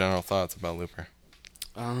were some general thoughts about Looper?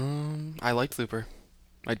 I liked Looper.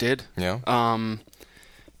 I did. Yeah?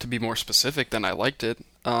 To be more specific, then I liked it.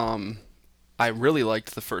 I really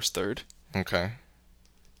liked the first third. Okay.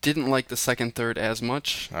 Didn't like the second third as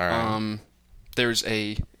much. All right. There's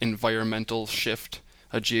a environmental shift,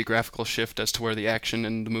 a geographical shift as to where the action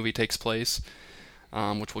in the movie takes place,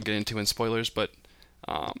 which we'll get into in spoilers, but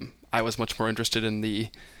I was much more interested in the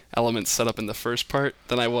elements set up in the first part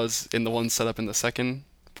than I was in the ones set up in the second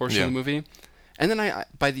portion of the movie. And then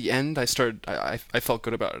by the end, I felt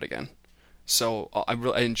good about it again. So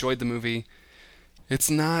I enjoyed the movie. It's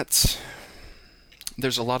not...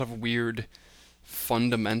 There's a lot of weird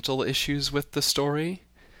fundamental issues with the story,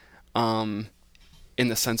 in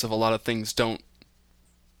the sense of a lot of things don't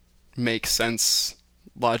make sense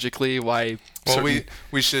logically. Why? Well,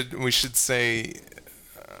 we should say.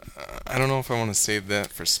 I don't know if I want to save that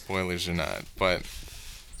for spoilers or not, but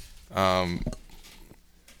I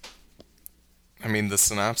mean, the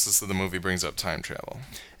synopsis of the movie brings up time travel.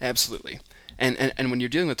 Absolutely. And when you're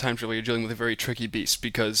dealing with time travel, you're dealing with a very tricky beast,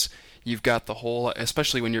 because you've got the whole,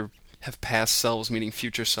 especially when you have past selves meeting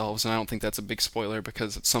future selves, and I don't think that's a big spoiler,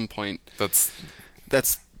 because at some point that's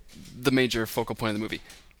the major focal point of the movie.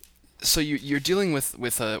 So you're dealing with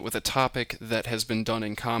a topic that has been done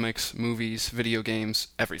in comics, movies, video games,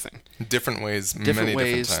 everything. Different ways. Different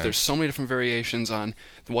ways. Times. There's so many different variations on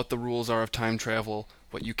what the rules are of time travel,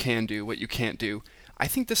 what you can do, what you can't do. I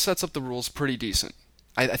think this sets up the rules pretty decent.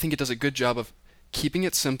 I think it does a good job of keeping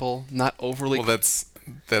it simple, not overly... Well,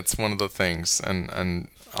 that's one of the things, and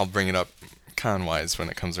I'll bring it up con-wise when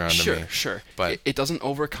it comes around to me. Sure. But it doesn't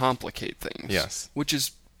overcomplicate things. Yes. Which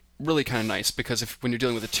is really kind of nice, because when you're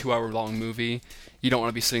dealing with a 2-hour-long movie, you don't want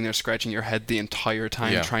to be sitting there scratching your head the entire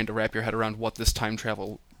time trying to wrap your head around what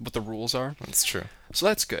the rules are. That's true. So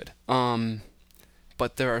that's good.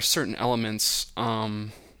 But there are certain elements,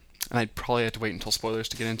 and I'd probably have to wait until spoilers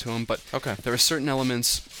to get into them, but Okay. there are certain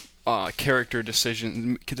elements, character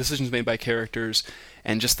decisions made by characters,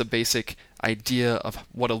 and just the basic idea of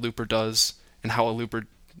what a looper does and how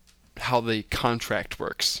the contract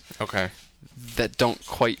works. Okay. That don't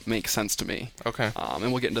quite make sense to me. Okay.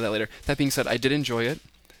 And we'll get into that later. That being said, I did enjoy it.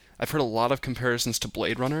 I've heard a lot of comparisons to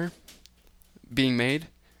Blade Runner being made,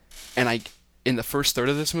 and in the first third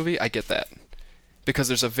of this movie, I get that.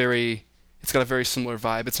 Because it's got a very similar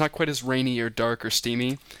vibe. It's not quite as rainy or dark or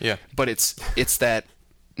steamy. Yeah. But it's that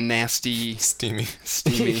nasty, Steamy.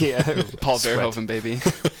 Yeah. Paul Sweat. Verhoeven baby.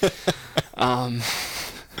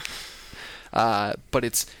 But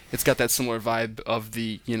it's got that similar vibe of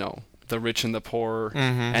the rich and the poor,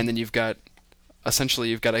 and then you've got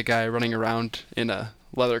a guy running around in a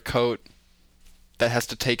leather coat that has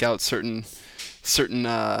to take out certain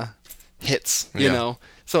hits, you know.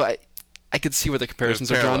 So I could see where the comparisons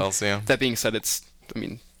There's are drawn. parallels, yeah. That being said, it's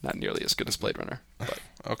not nearly as good as Blade Runner, but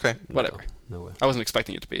Okay. whatever. No way. I wasn't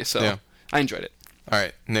expecting it to be, so Yeah. I enjoyed it. All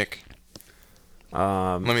right, Nick.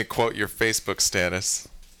 Let me quote your Facebook status.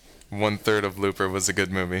 1/3 of Looper was a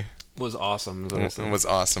good movie. Was awesome. is what I It said. was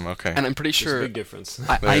awesome. Okay. And I'm pretty There's sure a big difference.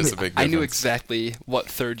 There is a big I knew difference. exactly what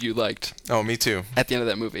third you liked Oh, me too. at the end of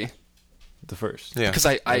that movie. The first. Yeah. Because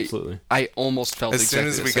I Absolutely. almost felt As exactly soon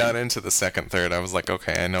as the we same. got into the second third, I was like,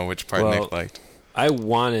 okay, I know which part Well, Nick liked. I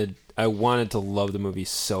wanted to love the movie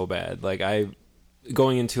so bad. Like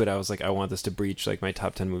going into it, I was like, I want this to breach like my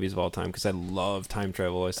top 10 movies of all time because I love time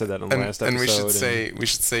travel. I said that in the last episode. And we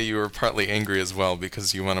should say you were partly angry as well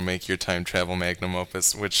because you want to make your time travel magnum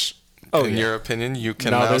opus, which, in your opinion, you can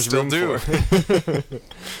now there's still room do. for it.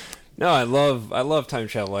 No, I love time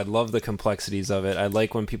travel. I love the complexities of it. I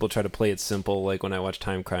like when people try to play it simple, like when I watched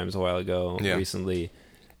Time Crimes a while ago recently.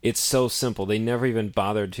 It's so simple. They never even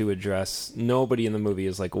bothered to address. Nobody in the movie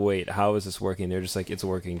is like, wait, how is this working? They're just like, it's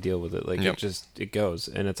working, deal with it. Like, it goes,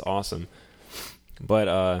 and it's awesome.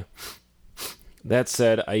 But that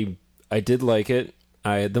said, I did like it.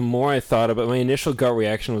 The more I thought about it, my initial gut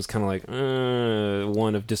reaction was kind of like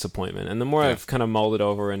one of disappointment. And the more I've kind of mulled it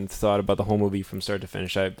over and thought about the whole movie from start to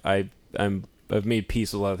finish, I've made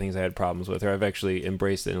peace with a lot of things I had problems with, or I've actually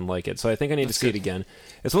embraced it and like it. So I think I need to see it again.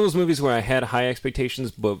 It's one of those movies where I had high expectations,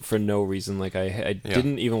 but for no reason. Like I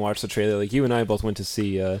didn't even watch the trailer. Like you and I both went to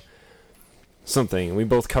see something, and we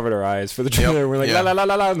both covered our eyes for the trailer. We're like la la la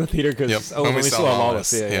la la in the theater because when we saw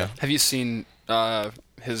Lawless. Yeah. Have you seen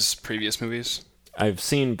his previous movies? I've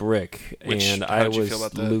seen Brick, and I how'd you was feel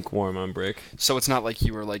about that? lukewarm on Brick. So it's not like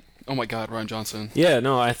you were like, oh my god, Ron Johnson. Yeah,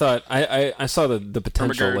 no, I thought I saw the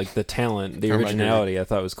potential, Ermagerd. like the talent, the Ermagerd. originality. I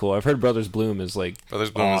thought was cool. I've heard Brothers Bloom is like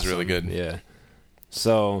Brothers Bloom awesome. is really good. Yeah,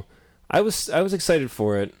 so I was excited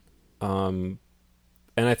for it, and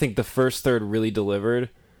I think the first third really delivered.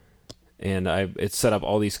 And it set up there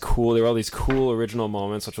were all these cool original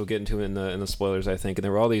moments, which we'll get into in the spoilers, I think. And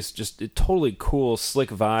there were all these just totally cool, slick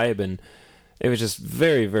vibe, and it was just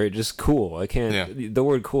very, very just cool. I can't. Yeah. The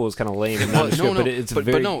word "cool" is kind of lame, and nondescript,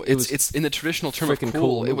 but it's in the traditional term of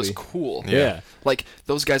cool. It was cool. Yeah. Like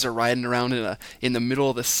those guys are riding around in the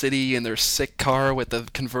middle of the city in their sick car with the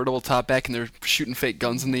convertible top back, and they're shooting fake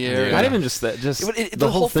guns in the air. Yeah. Not even just that. Just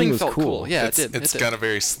the whole thing was felt cool. Yeah, It's it did. got a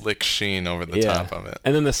very slick sheen over the top of it.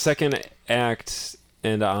 And then the second act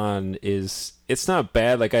and on it's not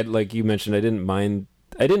bad. Like you mentioned, I didn't mind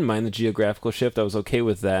the geographical shift. I was okay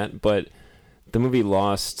with that, but the movie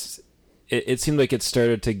lost. It seemed like it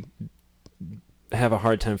started to have a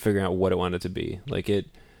hard time figuring out what it wanted to be. Like it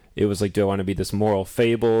was like, do I want to be this moral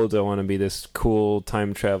fable? Do I want to be this cool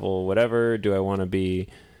time travel whatever? Do I want to be?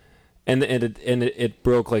 And it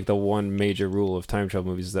broke like the one major rule of time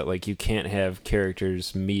travel movies, that like you can't have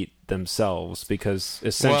characters meet themselves, because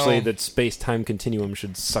essentially the space-time continuum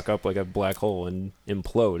should suck up like a black hole and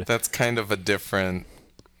implode. That's kind of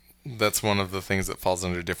that's one of the things that falls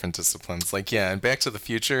under different disciplines. Like, yeah, and Back to the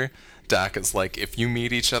Future, Doc is like, if you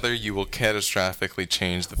meet each other, you will catastrophically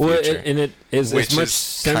change the future. And it is which as much is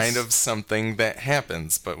sense, kind of something that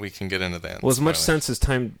happens, but we can get into that. Well, as much sense as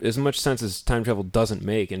time travel doesn't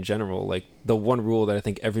make in general. Like the one rule that I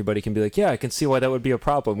think everybody can be like, yeah, I can see why that would be a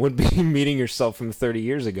problem, would be meeting yourself from 30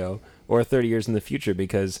 years ago or 30 years in the future,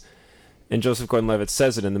 because And Joseph Gordon-Levitt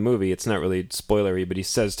says it in the movie. It's not really spoilery, but he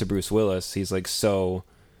says to Bruce Willis, he's like, so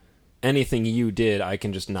anything you did, I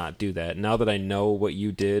can just not do that. Now that I know what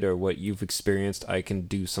you did or what you've experienced, I can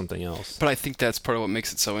do something else. But I think that's part of what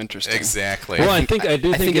makes it so interesting. Exactly. Well, I think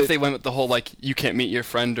if they went with the whole, like, you can't meet your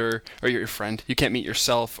friend or your friend, you can't meet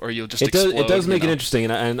yourself, or you'll just explode. It does make it interesting,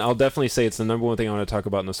 and I'll definitely say it's the number one thing I want to talk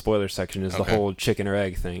about in the spoiler section is the whole chicken or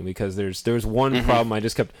egg thing, because there was one problem I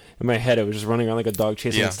just kept in my head. It was just running around like a dog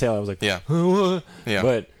chasing its tail. I was like, what?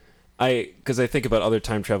 But because I think about other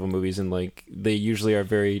time travel movies, and like they usually are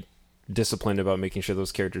very disciplined about making sure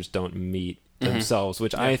those characters don't meet themselves,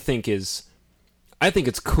 which I think it's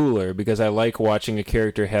cooler, because I like watching a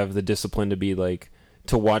character have the discipline to be like,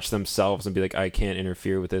 to watch themselves and be like, I can't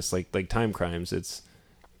interfere with this, like Time Crimes. It's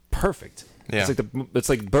perfect. Yeah. It's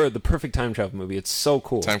like the perfect time travel movie. It's so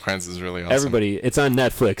cool. Time Crimes is really awesome. Everybody, it's on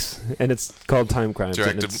Netflix and it's called Time Crimes.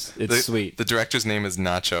 Directed, and it's sweet. The director's name is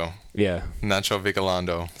Nacho. Yeah. Nacho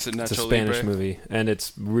Vigalondo. It's a Spanish movie, and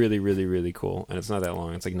it's really, really, really cool. And it's not that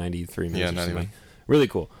long. It's like 93 minutes. Yeah, or not something. even. Really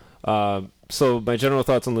cool. So my general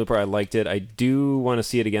thoughts on Looper, I liked it. I do want to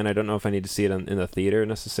see it again. I don't know if I need to see it in the theater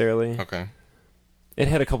necessarily. Okay. It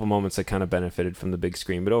had a couple moments that kind of benefited from the big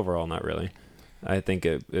screen, but overall, not really. I think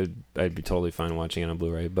I'd be totally fine watching it on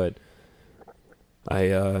Blu-ray, but I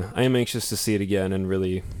am anxious to see it again and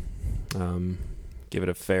really give it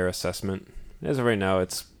a fair assessment. As of right now,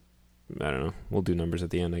 it's, I don't know. We'll do numbers at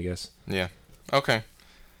the end, I guess. Yeah. Okay.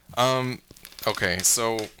 Okay,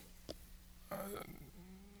 so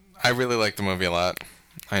I really liked the movie a lot.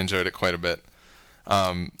 I enjoyed it quite a bit.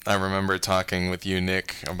 I remember talking with you,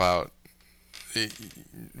 Nick, about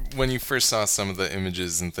when you first saw some of the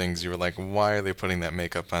images and things, you were like, why are they putting that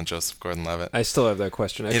makeup on Joseph Gordon-Levitt? I still have that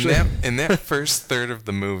question, actually. In that first third of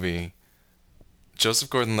the movie, Joseph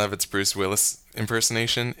Gordon-Levitt's Bruce Willis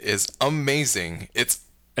impersonation is amazing. It's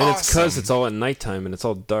awesome. It's because it's all at nighttime and it's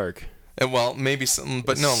all dark. Well, maybe something,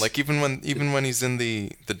 but no, like even when he's in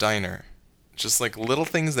the diner, just like little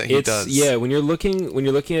things that he does. Yeah, when you're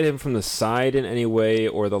looking at him from the side in any way,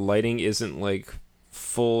 or the lighting isn't like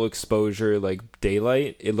full exposure like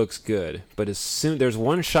daylight, it looks good. But as soon there's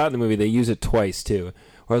one shot in the movie, they use it twice too,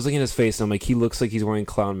 where I was looking at his face and I'm like, he looks like he's wearing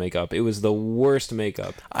clown makeup. It was the worst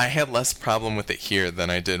makeup. I had less problem with it here than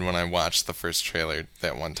I did when I watched the first trailer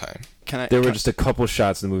that one time. There were just a couple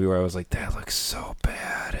shots in the movie where I was like, that looks so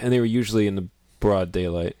bad, and they were usually in the broad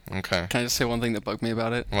daylight. Okay. Can I just say one thing that bugged me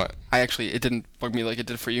about it? What? It didn't bug me like it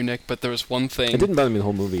did for you, Nick, but there was one thing. It didn't bother me the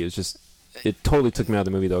whole movie. It was just, it totally took me out of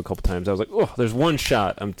the movie though a couple times. I was like, oh, there's one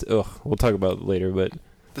shot. We'll talk about it later, but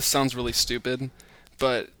this sounds really stupid,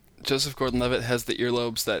 but Joseph Gordon-Levitt has the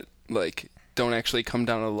earlobes that like don't actually come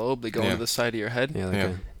down a lobe; they go into the side of your head. Yeah,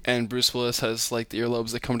 okay. And Bruce Willis has like the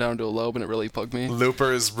earlobes that come down to a lobe, and it really bugged me.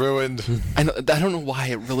 Looper is ruined. I don't know why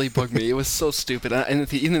it really bugged me. It was so stupid.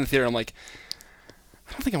 And even in the theater, I'm like,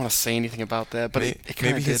 I don't think I want to say anything about that, but it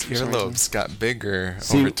kind maybe of his did. earlobes got bigger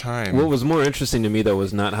over time. What was more interesting to me though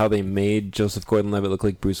was not how they made Joseph Gordon-Levitt look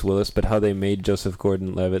like Bruce Willis, but how they made Joseph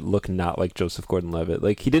Gordon-Levitt look not like Joseph Gordon-Levitt.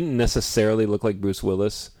 Like, he didn't necessarily look like Bruce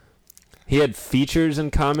Willis. He had features in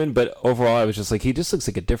common, but overall I was just like, he just looks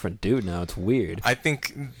like a different dude now. It's weird. I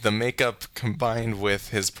think the makeup combined with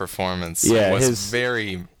his performance was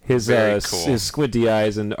very cool. His squinty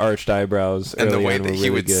eyes and arched eyebrows, and the way that he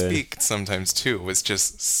would good. speak sometimes too was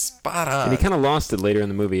just spot on. And he kind of lost it later in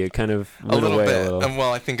the movie. It kind of went away a little.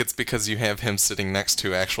 Well, I think it's because you have him sitting next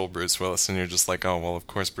to actual Bruce Willis, and you're just like, oh well, of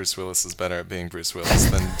course Bruce Willis is better at being Bruce Willis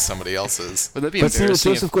than somebody else is. Would that be but see, with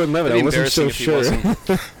Joseph Gordon-Levitt, I wasn't so sure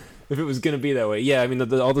if it was going to be that way. Yeah, I mean,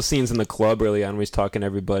 all the scenes in the club early on when he's talking to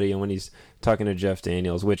everybody, and when he's talking to Jeff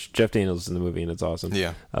Daniels, which Jeff Daniels is in the movie, and it's awesome.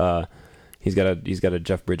 Yeah. He's got a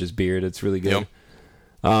Jeff Bridges beard. It's really good.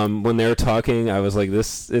 Yep. When they're talking, I was like,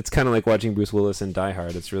 it's kind of like watching Bruce Willis in Die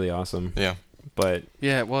Hard. It's really awesome. Yeah. But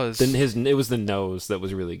yeah, it was. Then it was the nose that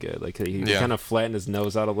was really good. Like, he kind of flattened his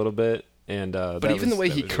nose out a little bit. And but even the way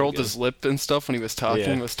he curled his lip and stuff when he was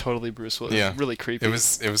talking was totally Bruce Willis. Yeah. It was really creepy. It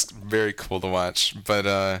was very cool to watch.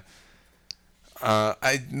 But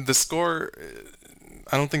the score,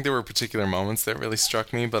 I don't think there were particular moments that really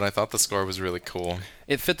struck me, but I thought the score was really cool.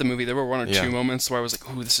 It fit the movie. There were one or two moments where I was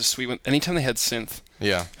like, "Ooh, this is sweet." Anytime they had synth,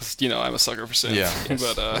 I'm a sucker for synth. Yeah,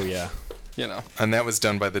 but and that was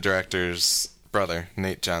done by the director's brother,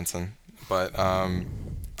 Nate Johnson. But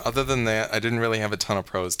other than that, I didn't really have a ton of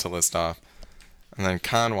pros to list off. And then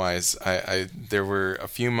con-wise, there were a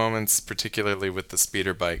few moments, particularly with the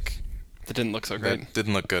speeder bike, that didn't look so great. That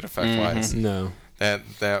didn't look good effect-wise. Mm-hmm. No,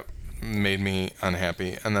 that made me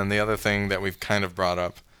unhappy. And then the other thing that we've kind of brought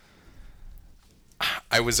up,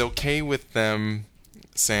 I was okay with them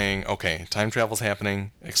saying, okay, time travel's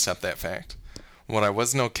happening, accept that fact. What I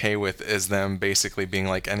wasn't okay with is them basically being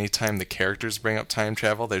like, anytime the characters bring up time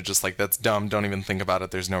travel, they're just like, that's dumb, don't even think about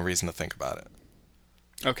it, there's no reason to think about it.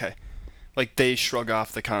 Okay. Like, they shrug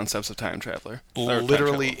off the concepts of time traveler.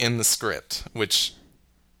 Literally in the script, which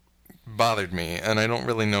bothered me, and I don't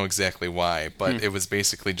really know exactly why, but it was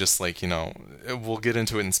basically just like, we'll get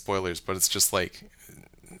into it in spoilers, but it's just like,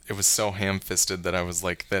 it was so ham-fisted that I was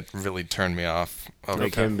like, that really turned me off.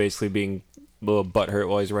 Like him basically being a little butthurt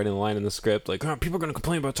while he's writing the line in the script, like, oh, people are going to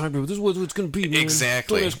complain about time travel, this is what it's going to be, man.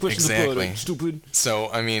 Exactly, don't ask questions about it, stupid. So,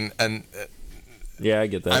 I mean, and... yeah, I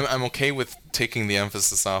get that. I'm okay with taking the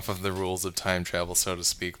emphasis off of the rules of time travel, so to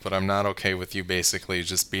speak, but I'm not okay with you basically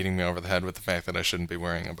just beating me over the head with the fact that I shouldn't be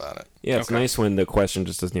worrying about it. Yeah, it's nice when the question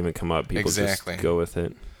just doesn't even come up. People just go with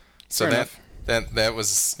it. So that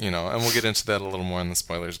was, and we'll get into that a little more in the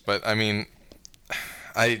spoilers, but I mean,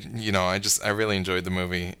 I really enjoyed the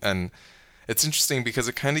movie, and it's interesting because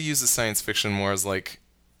it kind of uses science fiction more as like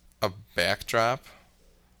a backdrop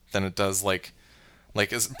than it does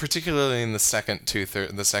particularly in the second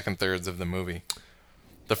thirds of the movie.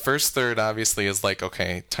 The first third obviously is like,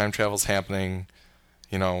 okay, time travel's happening,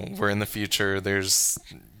 we're in the future, there's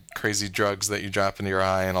crazy drugs that you drop into your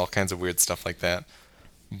eye and all kinds of weird stuff like that.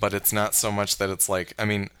 But it's not so much that it's like, I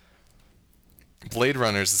mean, Blade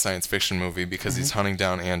Runner is a science fiction movie because he's hunting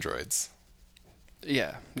down androids.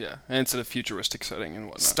 Yeah. And it's in a futuristic setting and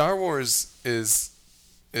whatnot. Star Wars is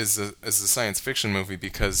a science fiction movie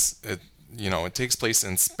because it takes place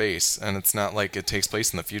in space, and it's not like it takes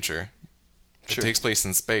place in the future. Sure. It takes place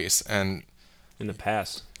in space and in the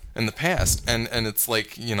past, and it's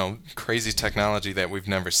like, crazy technology that we've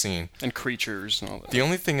never seen, and creatures and all that. The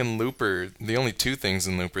only two things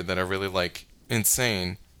in Looper that are really like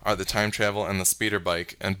insane are the time travel and the speeder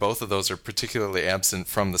bike, and both of those are particularly absent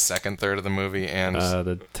from the second third of the movie. And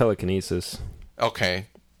the telekinesis. Okay,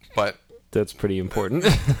 but that's pretty important.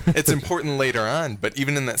 It's important later on, but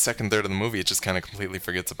even in that second third of the movie, it just kind of completely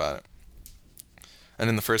forgets about it. And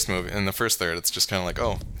in the first third, it's just kind of like,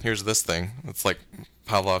 oh, here's this thing. It's like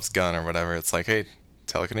Pavlov's gun or whatever. It's like, hey,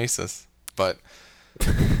 telekinesis. But,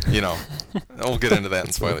 we'll get into that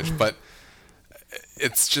in spoilers. But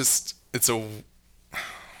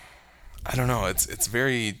I don't know. It's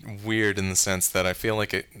very weird in the sense that I feel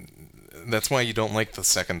like that's why you don't like the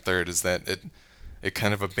second third, is that it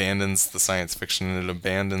kind of abandons the science fiction, and it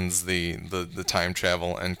abandons the time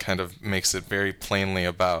travel, and kind of makes it very plainly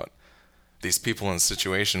about these people in a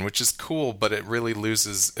situation, which is cool, but it really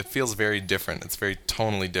it feels very different. It's very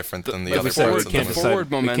tonally different than the other parts of the movie. Forward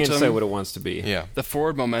momentum. We can't decide what it wants to be. Yeah. The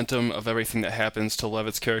forward momentum of everything that happens to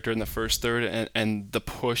Levitt's character in the first third, and the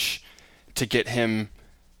push to get him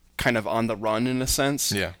kind of on the run in a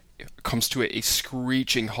sense, comes to a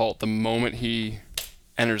screeching halt the moment he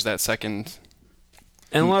enters that second.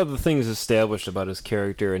 And a lot of the things established about his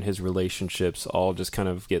character and his relationships all just kind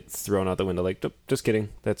of get thrown out the window. Like, just kidding.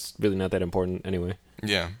 That's really not that important anyway.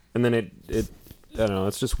 Yeah. And then it I don't know,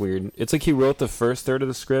 it's just weird. It's like he wrote the first third of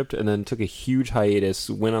the script and then took a huge hiatus,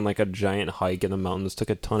 went on like a giant hike in the mountains, took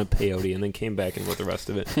a ton of peyote, and then came back and wrote the rest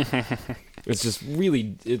of it. It's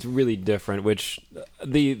really different, which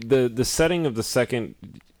the setting of the second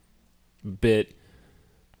bit,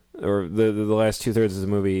 or the last 2/3 of the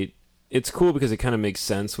movie, it's cool because it kind of makes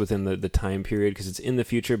sense within the time period, because it's in the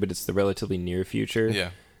future, but it's the relatively near future. Yeah.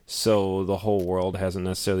 So the whole world hasn't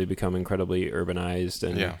necessarily become incredibly urbanized,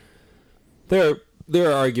 and yeah. There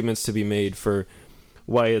are arguments to be made for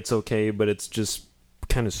why it's okay, but it's just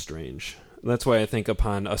kind of strange. That's why I think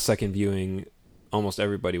upon a second viewing, almost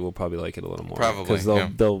everybody will probably like it a little more. Probably, because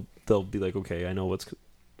they'll be like, okay, I know what's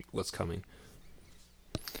coming.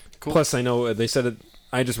 Cool. Plus, I know they said it.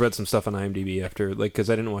 I just read some stuff on IMDb after, because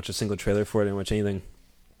I didn't watch a single trailer for it. I didn't watch anything,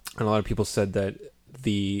 and a lot of people said that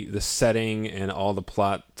the setting and all the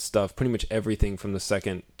plot stuff, pretty much everything from the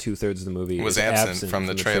second 2/3 of the movie was is absent from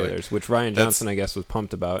the trailers, which Rian Johnson, I guess, was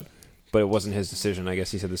pumped about, but it wasn't his decision. I guess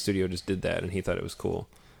he said the studio just did that, and he thought it was cool.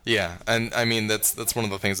 Yeah, and I mean that's one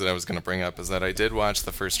of the things that I was going to bring up, is that I did watch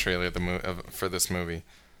the first trailer for this movie.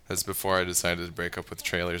 That's before I decided to break up with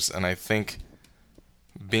trailers, and I think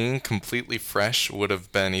being completely fresh would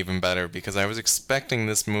have been even better, because I was expecting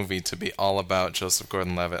this movie to be all about Joseph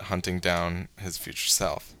Gordon-Levitt hunting down his future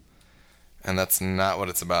self, and that's not what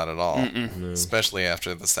it's about at all. No. Especially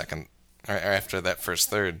after after that first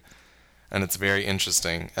third, and it's very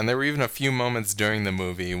interesting. And there were even a few moments during the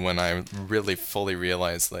movie when I really fully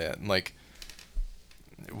realized that. Like,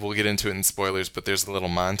 we'll get into it in spoilers, but there's a little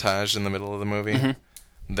montage in the middle of the movie. Mm-hmm.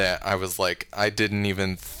 That I was like, I didn't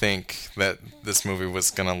even think that this movie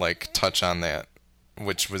was gonna like touch on that,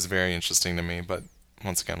 which was very interesting to me. But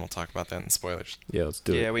once again, we'll talk about that in spoilers. Yeah, let's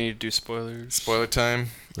do it. Yeah, we need to do spoilers. Spoiler time.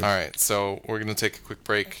 All right, so we're gonna take a quick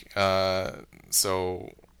break.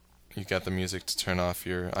 So you got the music to turn off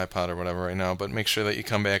your iPod or whatever right now, but make sure that you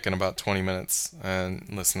come back in about 20 minutes and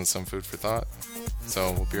listen to some food for thought.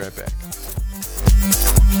 So we'll be right back.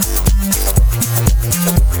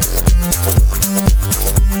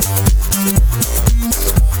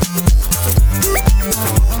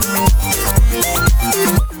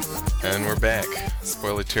 And we're back.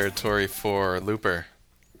 Spoiler territory for Looper.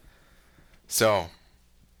 So,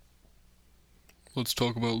 Let's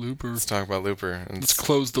talk about Looper. let's talk about Looper. Let's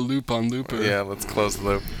close the loop on Looper. Yeah, let's close the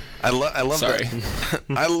loop. I love Sorry. that.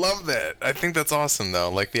 I love that. I think that's awesome,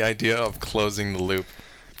 though. Like the idea of closing the loop,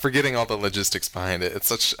 forgetting all the logistics behind it. It's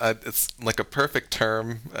such. It's like a perfect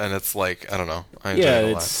term, and it's like I don't know. I enjoy Yeah, it a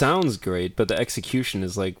it lot. sounds great, but the execution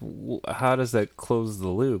is like, how does that close the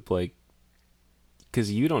loop? Like,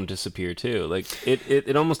 because you don't disappear too. Like,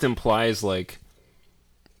 it almost implies like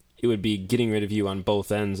it would be getting rid of you on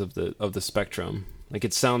both ends of the spectrum. Like,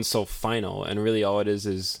 it sounds so final, and really all it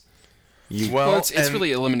is you. Well, it's and-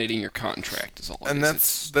 really eliminating your contract is all it And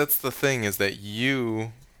is. that's the thing is that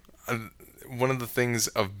you. One of the things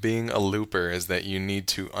of being a looper is that you need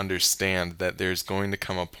to understand that there's going to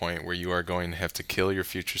come a point where you are going to have to kill your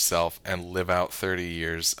future self and live out 30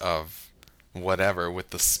 years of whatever with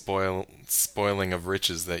the spoiling of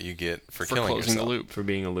riches that you get for killing closing yourself. the loop. For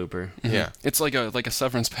being a looper. Yeah. It's like a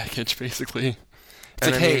severance package, basically. It's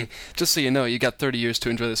And like, I hey, mean- just so you know, you got 30 years to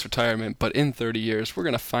enjoy this retirement, but in 30 years, we're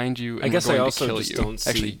going to find you and I guess we're I going also to kill just you. don't see-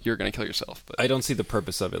 Actually, you're going to kill yourself. But I don't see the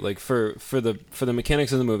purpose of it. Like for the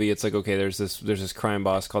mechanics of the movie, it's like, okay, there's this crime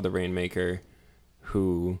boss called the Rainmaker,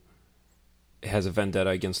 who has a vendetta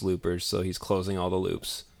against loopers, so he's closing all the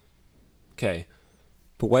loops. Okay,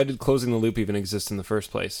 but why did closing the loop even exist in the first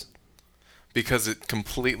place? Because it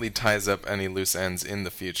completely ties up any loose ends in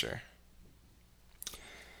the future.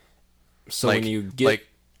 So like, when you get like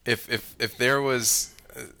if there was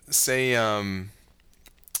say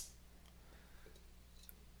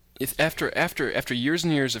if after years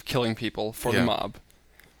and years of killing people for Yeah. the mob,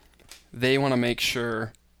 they want to make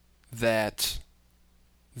sure that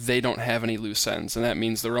they don't have any loose ends, and that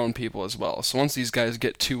means their own people as well. So once these guys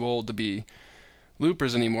get too old to be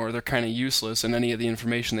loopers anymore, they're kind of useless, and any of the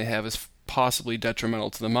information they have is possibly detrimental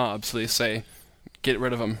to the mob. So they say, get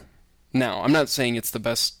rid of them now. I'm not saying it's the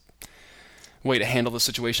best way to handle the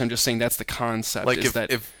situation. I'm just saying that's the concept. like is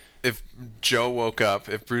that if Joe woke up,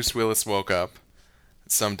 if Bruce Willis woke up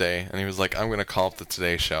someday and he was like, I'm going to call up the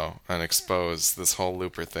Today Show and expose this whole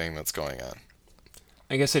looper thing that's going on.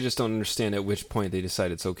 I guess I just don't understand at which point they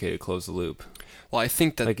decide it's okay to close the loop. well, I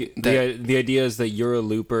think that, Like that the idea is that you're a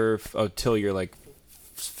looper until you're like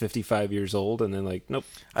 55 years old, and then like nope.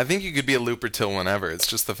 I think you could be a looper till whenever. It's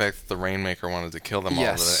just the fact that the Rainmaker wanted to kill them all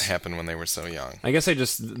Yes. that it happened when they were so young. I guess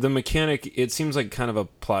the mechanic, it seems like kind of a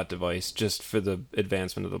plot device just for the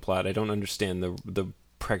advancement of the plot. I don't understand the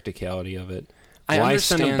practicality of it. I Why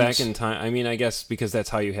send them understand- back in time? I mean, I guess because that's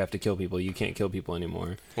how you have to kill people. You can't kill people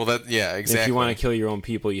anymore. Well, yeah, exactly. If you want to kill your own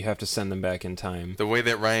people, you have to send them back in time. The way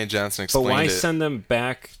that Ryan Johnson But explained why it. send them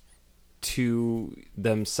back to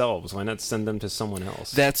themselves? Why not send them to someone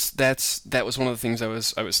else? that was one of the things I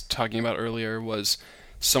was talking about earlier, was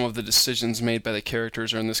some of the decisions made by the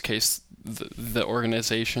characters, or in this case the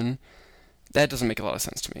organization. That doesn't make a lot of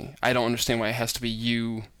sense to me. I don't understand why it has to be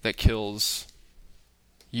you that kills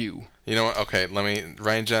you. You know what? Okay,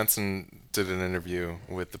 Ryan Johnson did an interview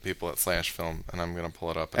with the people at Slash Film, and I'm going to pull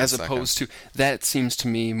it up in As a second. opposed to, that seems to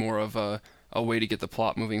me more of a way to get the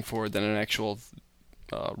plot moving forward than an actual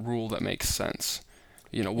rule that makes sense.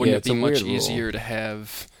 You know, wouldn't Yeah, it it's be a much weird rule. easier to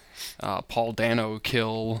have Paul Dano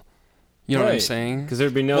kill? You know what I'm saying? Because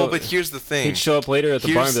there'd be no. Well, but here's the thing. He'd show up later at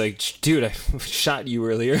the bar and Here's- be like, "Dude, I shot you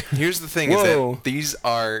earlier." Here's the thing: Whoa. is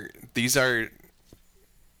that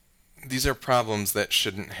these are problems that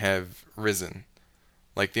shouldn't have risen.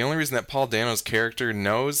 Like, the only reason that Paul Dano's character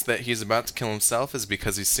knows that he's about to kill himself is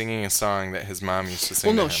because he's singing a song that his mom used to sing.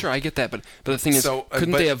 Well, no, to him. sure, I get that, but the thing is, So,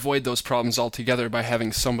 couldn't but- they avoid those problems altogether by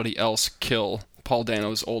having somebody else kill Paul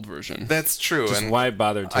Dano's old version? That's true, Just and why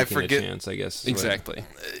bother I taking forget- a chance? I guess is what- Exactly.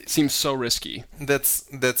 Seems so risky.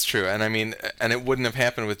 that's true. And I mean, and it wouldn't have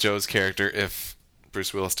happened with Joe's character if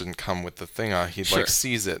Bruce Willis didn't come with the thing on. He'd Sure. like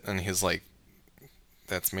seize it, and he's like,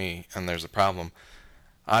 "That's me," and there's a problem.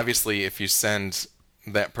 Obviously, if you send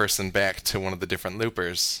that person back to one of the different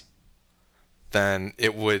loopers, then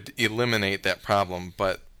it would eliminate that problem.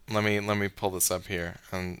 But let me pull this up here,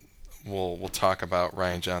 and we'll talk about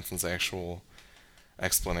Ryan Johnson's actual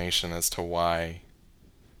explanation as to why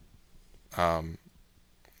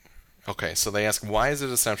Okay, so they ask, why is it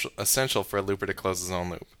essential for a looper to close his own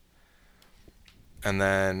loop? And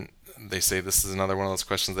then they say this is another one of those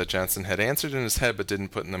questions that Johnson had answered in his head but didn't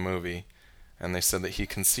put in the movie. And they said that he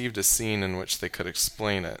conceived a scene in which they could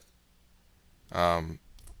explain it.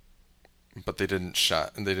 But they didn't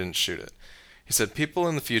shoot it. He said, people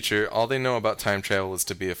in the future, all they know about time travel is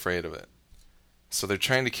to be afraid of it. So they're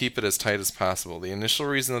trying to keep it as tight as possible. The initial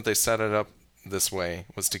reason that they set it up this way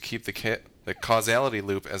was to keep the causality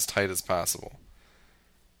loop as tight as possible.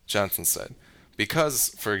 Johnson said,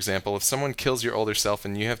 because, for example, if someone kills your older self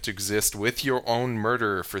and you have to exist with your own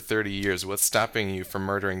murderer for 30 years, what's stopping you from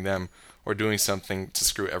murdering them or doing something to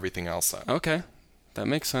screw everything else up? Okay, that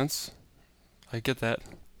makes sense. I get that.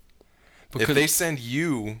 If they send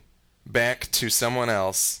you back to someone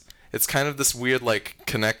else, it's kind of this weird, like,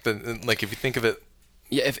 if you think of it.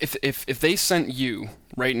 Yeah, if they sent you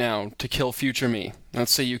right now to kill future me,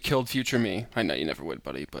 let's say you killed future me. I know you never would,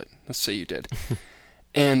 buddy, but let's say you did.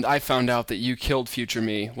 And I found out that you killed future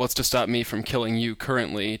me. What's to stop me from killing you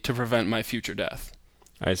currently to prevent my future death?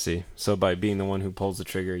 I see. So by being the one who pulls the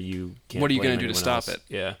trigger, you can't. What are you going to do to stop it?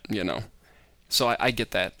 Yeah. You know. So I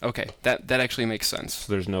get that. Okay, that actually makes sense.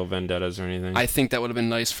 So there's no vendettas or anything. I think that would have been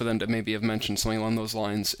nice for them to maybe have mentioned something along those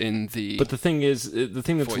lines in the. But the thing that's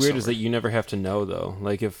weird is that you never have to know though.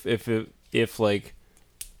 Like if like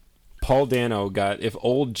Paul Dano if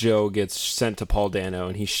old Joe gets sent to Paul Dano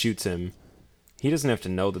and he shoots him, he doesn't have to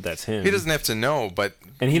know that that's him. He doesn't have to know, but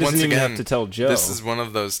and he doesn't once even again, have to tell Joe. This is one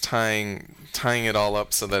of those tying it all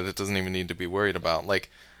up so that it doesn't even need to be worried about. Like,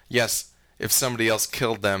 yes. If somebody else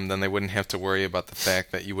killed them, then they wouldn't have to worry about the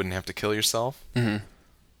fact that you wouldn't have to kill yourself. Mm-hmm.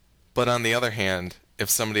 But on the other hand, if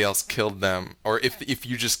somebody else killed them, or if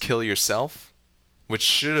you just kill yourself, which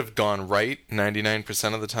should have gone right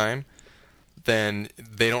 99% of the time, then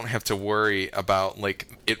they don't have to worry about like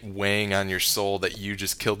it weighing on your soul that you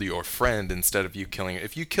just killed your friend instead of you killing it.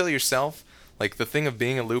 If you kill yourself, like the thing of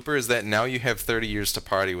being a looper is that now you have 30 years to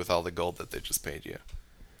party with all the gold that they just paid you.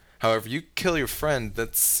 However, you kill your friend,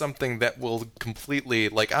 that's something that will completely,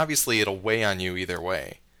 like, obviously it'll weigh on you either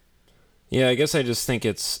way. Yeah, I guess I think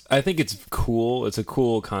it's cool. It's a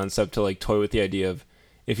cool concept to, like, toy with the idea of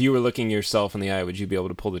if you were looking yourself in the eye, would you be able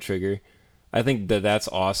to pull the trigger? I think that's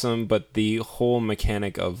awesome, but the whole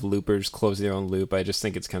mechanic of loopers closing their own loop, I just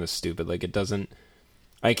think it's kind of stupid. Like,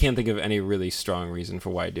 I can't think of any really strong reason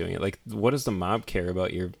for why doing it. Like, what does the mob care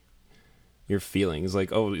about your feelings?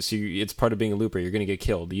 Like, oh, so it's part of being a looper, you're gonna get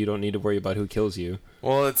killed, you don't need to worry about who kills you.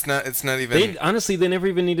 Well, it's not even they never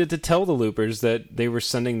even needed to tell the loopers that they were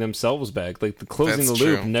sending themselves back. Like, the closing the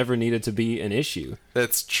loop never needed to be an issue.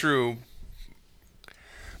 That's true.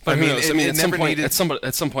 But at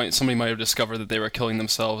some point somebody might have discovered that they were killing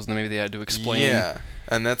themselves, and then maybe they had to explain. Yeah,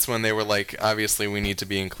 and that's when they were like, obviously we need to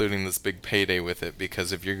be including this big payday with it,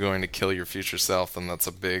 because if you're going to kill your future self, then that's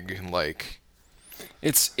a big, like...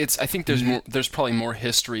 It's. I think there's probably more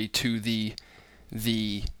history to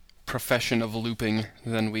the profession of looping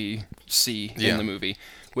than we see in the movie.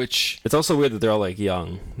 Which it's also weird that they're all like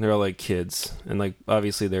young. They're all like kids, and like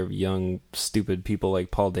obviously they're young, stupid people like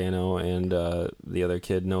Paul Dano and the other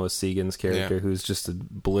kid, Noah Segan's character, who's just a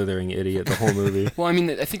blithering idiot the whole movie. Well, I mean,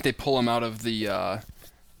 I think they pull him out of the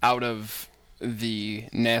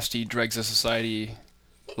nasty dregs of society.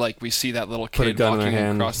 Like we see that little kid walking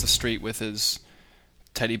across the street with his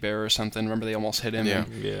teddy bear or something. Remember, they almost hit him.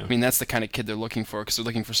 Yeah. I mean, that's the kind of kid they're looking for, because they're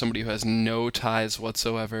looking for somebody who has no ties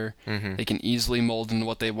whatsoever. Mm-hmm. They can easily mold into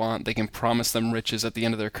what they want. They can promise them riches at the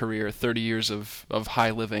end of their career, 30 years of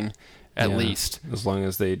high living at least. As long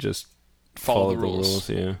as they just follow the rules.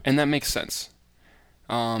 Yeah. And that makes sense.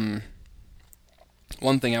 One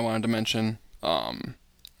thing I wanted to mention,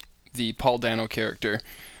 the Paul Dano character,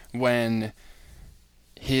 when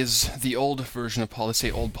the old version of Paul, let's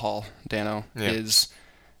say old Paul Dano, is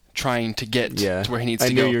trying to get to where he needs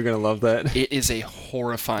to go. I knew you were going to love that. It is a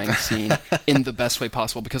horrifying scene in the best way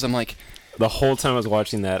possible, because I'm like... The whole time I was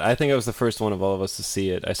watching that, I think I was the first one of all of us to see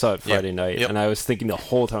it. I saw it Friday night, and I was thinking the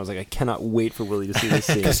whole time, I was like, I cannot wait for Willie to see this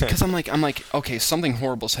scene. Because I'm like, okay, something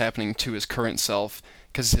horrible is happening to his current self,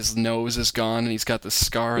 because his nose is gone, and he's got this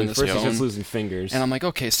scar and this bone. First he's just losing fingers. And I'm like,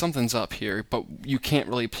 okay, something's up here, but you can't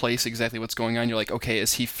really place exactly what's going on. You're like, okay,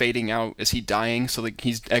 is he fading out? Is he dying? So like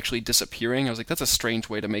he's actually disappearing? I was like, that's a strange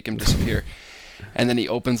way to make him disappear. And then he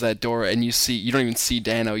opens that door, and you don't even see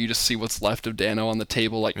Dano, you just see what's left of Dano on the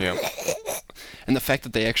table, like... Yeah. And the fact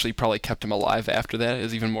that they actually probably kept him alive after that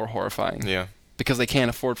is even more horrifying. Yeah. Because they can't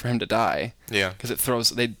afford for him to die. Yeah. Because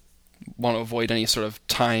they want to avoid any sort of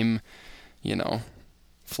time,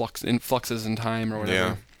 fluxes in time or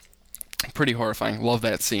whatever. Yeah. Pretty horrifying. Love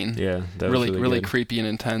that scene. Yeah, that was really really good. creepy and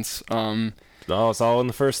intense. Oh, it's all in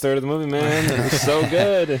the first third of the movie, man. It's so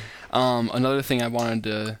good. Another thing I wanted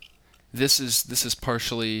to. This is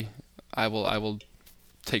partially. I will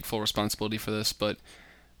take full responsibility for this, but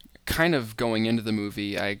kind of going into the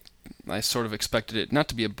movie, I sort of expected it not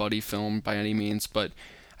to be a buddy film by any means, but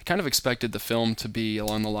I kind of expected the film to be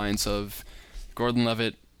along the lines of Gordon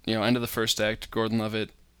Levitt, end of the first act, Gordon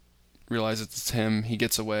Levitt realizes it's him, he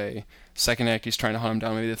gets away. Second act, he's trying to hunt him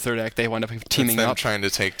down. Maybe the third act, they wind up teaming them up. Trying to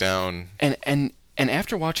take down. And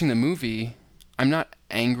after watching the movie, I'm not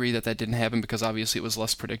angry that didn't happen because obviously it was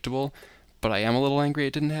less predictable, but I am a little angry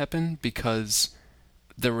it didn't happen because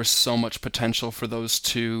there was so much potential for those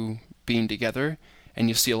two being together, and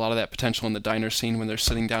you see a lot of that potential in the diner scene when they're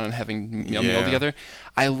sitting down and having a meal together.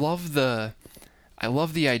 I love the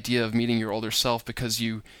idea of meeting your older self because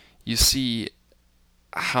you see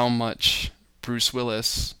how much Bruce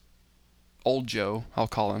Willis, old Joe, I'll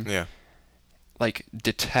call him,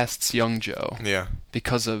 detests young Joe. Yeah.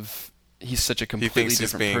 Because of he's such a completely different person. He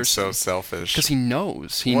thinks he's being so selfish. Because he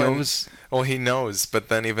knows. He knows. Well, he knows, but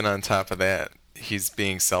then even on top of that, he's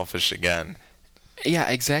being selfish again. Yeah,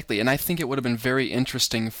 exactly. And I think it would have been very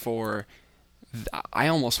interesting for... I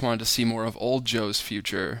almost wanted to see more of old Joe's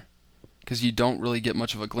future, because you don't really get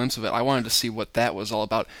much of a glimpse of it. I wanted to see what that was all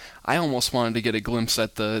about. I almost wanted to get a glimpse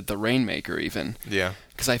at the Rainmaker, even. Yeah.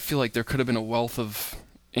 Because I feel like there could have been a wealth of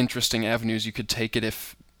interesting avenues you could take it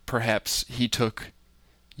if perhaps he took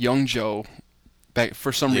young Joe back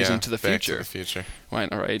for some reason to the future. Back to the future.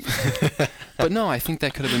 Right, all right. But no, I think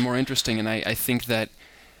that could have been more interesting, and I think that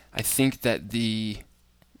the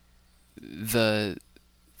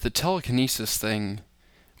telekinesis thing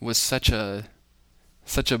was such a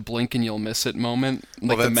blink and you'll miss it moment,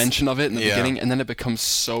 like the mention of it in the beginning, and then it becomes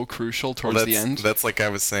so crucial towards the end. That's like I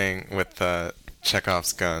was saying with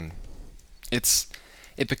Chekhov's gun.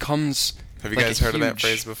 It becomes. Have you guys heard of that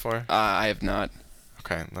phrase before? I have not.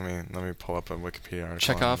 Okay, let me pull up a Wikipedia article.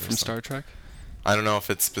 Chekhov from Star Trek? I don't know if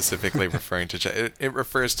it's specifically referring to it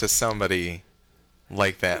refers to somebody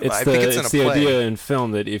like that. It's I think it's in a play. The idea in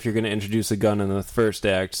film that if you're going to introduce a gun in the first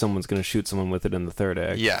act, someone's going to shoot someone with it in the third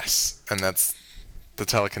act. Yes, and that's the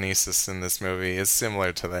telekinesis in this movie is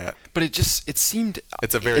similar to that. But it seemed,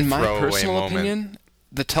 it's a very in my throwaway personal moment. opinion,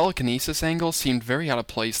 the telekinesis angle seemed very out of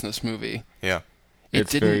place in this movie. Yeah.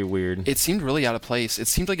 It's very weird. It seemed really out of place. It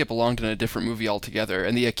seemed like it belonged in a different movie altogether.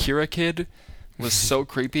 And the Akira kid was so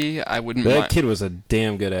creepy. I wouldn't. That kid was a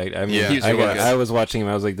damn good actor. I mean, he was really good. I was watching him.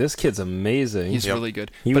 I was like, this kid's amazing. He's really good.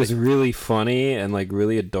 He was really funny and like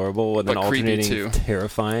really adorable, and then alternating too.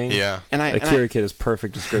 Terrifying. Yeah. And Akira kid is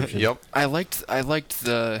perfect description. Yep. I liked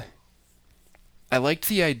the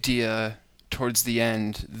idea towards the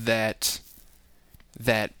end that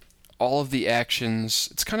all of the actions.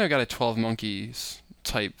 It's kind of got a 12 Monkeys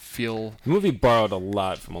type feel. The movie borrowed a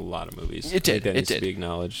lot from a lot of movies. It did. That needs to be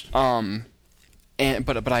acknowledged. But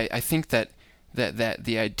I think that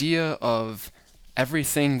the idea of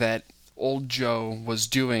everything that old Joe was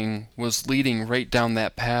doing was leading right down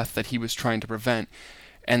that path that he was trying to prevent,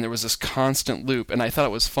 and there was this constant loop. And I thought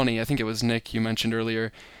it was funny. I think it was Nick you mentioned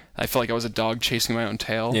earlier. I felt like I was a dog chasing my own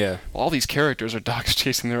tail. Yeah. Well, all these characters are dogs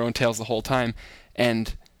chasing their own tails the whole time,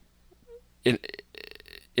 and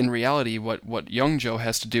in reality, what young Joe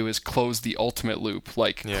has to do is close the ultimate loop,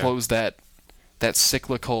 close that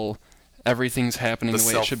cyclical, everything's happening the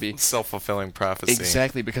way it should be. Self-fulfilling prophecy.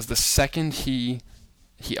 Exactly, because the second he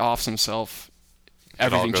offs himself,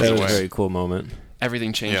 everything goes changes. That was a very cool moment.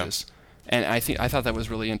 Everything changes, and I thought that was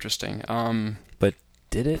really interesting. But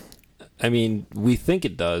did it? I mean, we think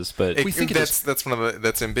it does, but we think that's one of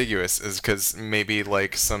that's ambiguous, is because maybe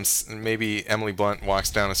Emily Blunt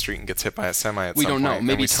walks down a street and gets hit by a semi at some point. We don't know.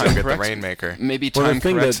 Maybe time time corrects. The Rainmaker. Maybe time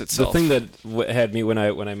corrects itself. The thing that had me when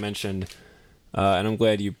I mentioned, and I'm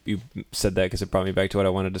glad you said that because it brought me back to what I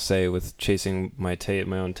wanted to say with chasing my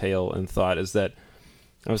own tail and thought, is that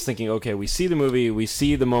I was thinking, okay, we see the movie, we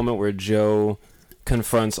see the moment where Joe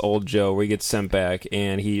confronts old Joe, where he gets sent back,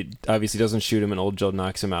 and he obviously doesn't shoot him, and old Joe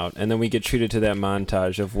knocks him out, and then we get treated to that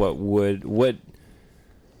montage of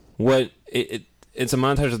it's a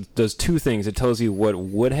montage that does two things. It tells you what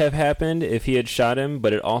would have happened if he had shot him,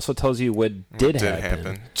 but it also tells you what did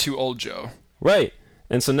happen to old Joe. Right.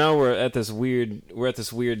 And so now we're at this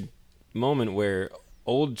weird moment where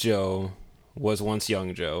old Joe was once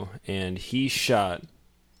young Joe, and he shot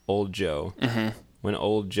old Joe when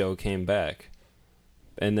old Joe came back.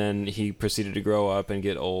 And then he proceeded to grow up and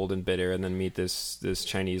get old and bitter, and then meet this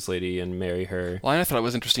Chinese lady and marry her. Well, I thought it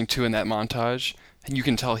was interesting too in that montage. And you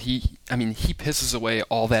can tell he pisses away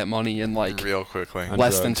all that money in real quickly,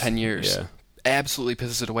 less than 10 years. Yeah. absolutely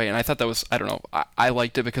pisses it away. And I thought that was, I don't know, I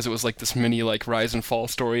liked it because it was like this mini like rise and fall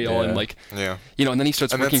story, all in like, Yeah. you know, and then he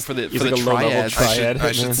starts And working that's- for the he's like a low-level triads. triad.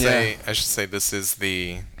 I should Yeah. say that's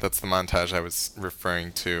the montage I was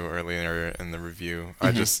referring to earlier in the review.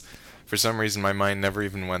 I just, for some reason, my mind never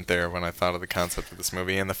even went there when I thought of the concept of this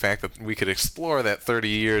movie, and the fact that we could explore that 30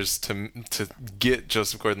 years to get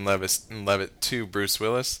Joseph Gordon-Levitt to Bruce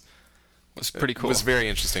Willis was pretty cool. was very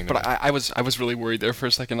interesting to But me. I was really worried there for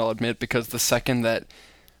a second, I'll admit, because the second that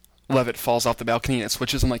Levitt falls off the balcony and it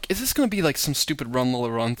switches, I'm like, is this going to be like some stupid Run Lola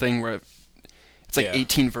Run thing where it's like Yeah.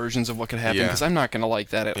 18 versions of what could happen? Yeah. Because I'm not going to like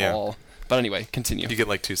that at Yeah. all. But anyway, continue. You get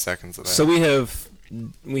like 2 seconds of that. So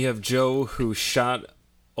we have Joe who shot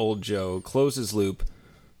old Joe, closed his loop,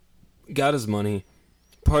 got his money,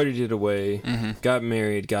 partied it away, got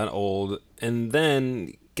married, got old, and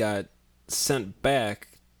then got sent back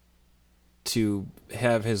to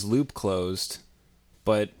have his loop closed.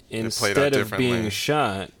 But played out instead of being differently.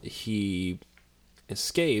 shot, he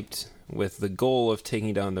escaped with the goal of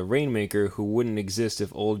taking down the Rainmaker, who wouldn't exist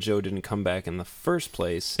if old Joe didn't come back in the first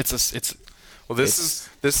place. It's Well,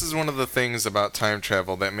 this is one of the things about time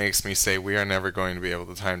travel that makes me say we are never going to be able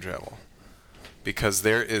to time travel. Because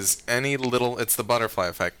there is any little, it's the butterfly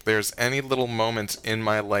effect. There's any little moment in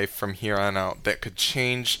my life from here on out that could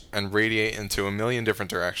change and radiate into a million different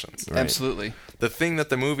directions. Right. absolutely. The thing that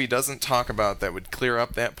the movie doesn't talk about that would clear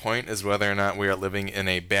up that point is whether or not we are living in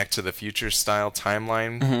a Back to the Future style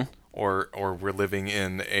timeline, or we're living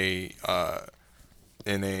in a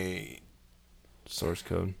Source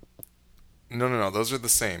code. no, those are the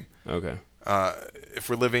same. Okay. If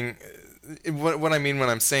we're living, what I mean when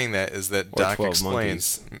I'm saying that is that Or Doc 12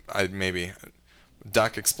 explains,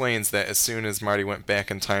 Doc explains that as soon as Marty went back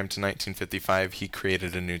in time to 1955, he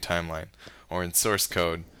created a new timeline, or in source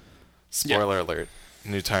code, spoiler alert,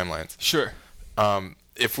 new timelines. Sure.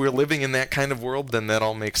 If we're living in that kind of world, then that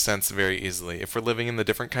all makes sense very easily. If we're living in the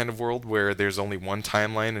different kind of world where there's only one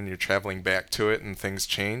timeline and you're traveling back to it and things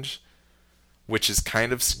change, which is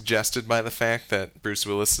kind of suggested by the fact that Bruce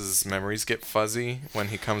Willis's memories get fuzzy when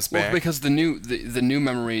he comes back. Well, because the new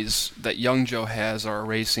memories that young Joe has are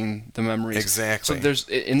erasing the memories. Exactly.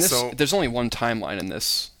 So there's only one timeline in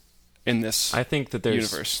this I think that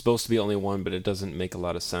there's universe. supposed to be only one, but it doesn't make a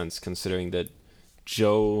lot of sense considering that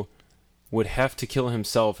Joe would have to kill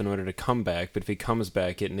himself in order to come back, but if he comes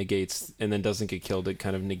back, it negates, and then doesn't get killed, it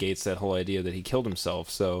kind of negates that whole idea that he killed himself,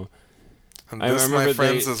 so... And I this, my remember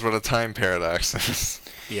friends, they- is what a time paradox is.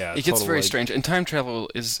 Yeah, It gets very strange. And time travel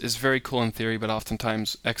is very cool in theory, but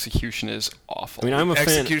oftentimes execution is awful. I mean, I'm a fan...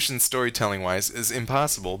 Execution storytelling-wise is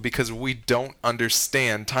impossible because we don't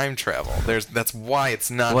understand time travel. That's why it's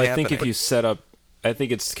not Well, I happening. think if you set up... I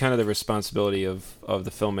think it's kind of the responsibility of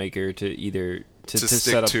the filmmaker to either... to stick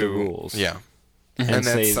set up to the rules. Yeah. And, And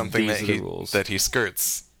say, that's something these that are the rules. he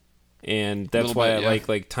skirts. And that's Little why bit, I yeah.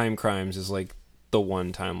 like Time Crimes is like the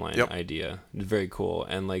one timeline Yep. idea. It's very cool,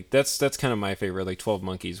 and like that's kind of my favorite. Like 12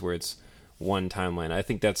 Monkeys, where it's one timeline. I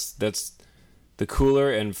think that's the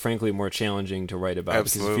cooler and frankly more challenging to write about.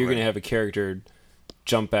 Because if Absolutely. you're going to have a character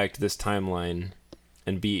jump back to this timeline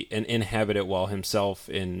and inhabit it while himself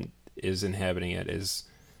is inhabiting it, is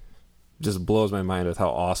just blows my mind with how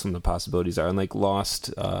awesome the possibilities are. And like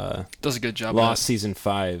Lost, does a good job. Lost of season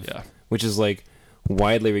 5, Yeah. which is like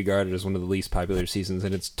widely regarded as one of the least popular seasons,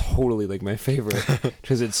 and it's totally like my favorite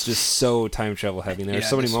because it's just so time travel heavy. And there's Yeah,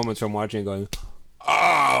 so many this- moments where I'm watching and going,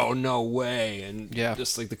 "Oh no way!" and Yeah.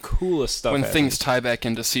 just like the coolest stuff. when happens. things tie back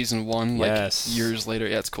into season 1, like Yes. years later.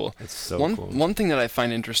 Yeah, it's cool. It's so one cool. one thing that I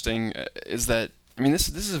find interesting is that this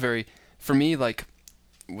is a very, for me, like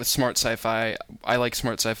with smart sci-fi, I like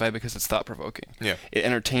smart sci-fi because it's thought-provoking. Yeah. It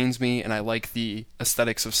entertains me, and I like the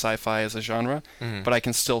aesthetics of sci-fi as a genre, but I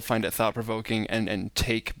can still find it thought-provoking and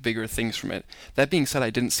take bigger things from it. That being said,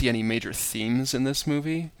 I didn't see any major themes in this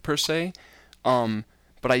movie, per se,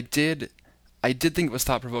 but I did think it was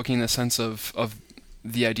thought-provoking in the sense of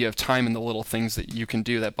the idea of time and the little things that you can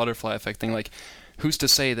do, that butterfly effect thing. Like, who's to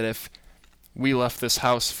say that if we left this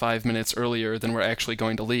house 5 minutes earlier than we're actually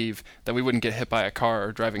going to leave, that we wouldn't get hit by a car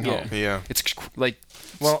or driving home? Yeah. It's like,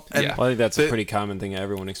 Well, and yeah. Well, I think that's a But- pretty common thing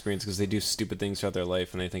everyone experiences because they do stupid things throughout their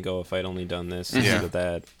life and they think, "Oh, if I'd only done this Yeah. instead of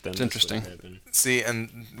that, then It's this interesting. would've happened." See,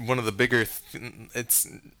 and one of the bigger, it's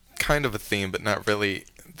kind of a theme, but not really,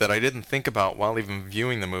 that I didn't think about while even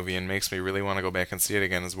viewing the movie and makes me really want to go back and see it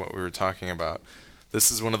again is what we were talking about. This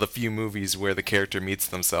is one of the few movies where the character meets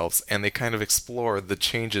themselves and they kind of explore the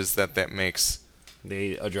changes that makes.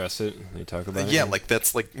 They address it. They talk about it. Yeah, like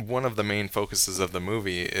that's like one of the main focuses of the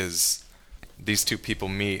movie is these two people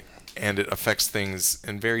meet and it affects things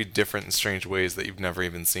in very different and strange ways that you've never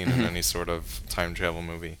even seen in any sort of time travel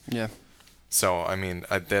movie. yeah. So I mean,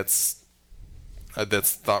 that's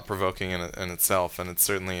thought provoking in itself, and it's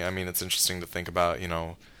certainly, I mean, it's interesting to think about.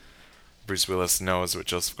 Bruce Willis knows what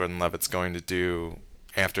Joseph Gordon-Levitt's going to do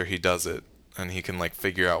after he does it, and he can like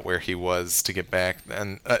figure out where he was to get back,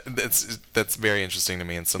 and that's very interesting to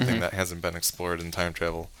me, and something that hasn't been explored in time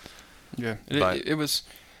travel. Yeah, it was.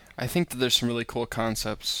 I think that there's some really cool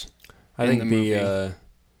concepts. I in think the movie.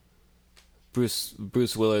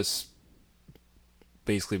 Bruce Willis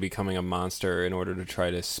basically becoming a monster in order to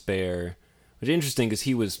try to spare, which is interesting because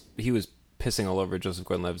he was pissing all over Joseph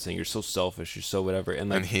Gordon-Levitt, saying you're so selfish, you're so whatever,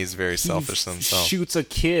 and he's very selfish himself. Shoots a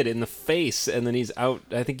kid in the face, and then he's out.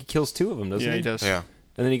 I think he kills 2 of them, doesn't he? Yeah, he does. Yeah.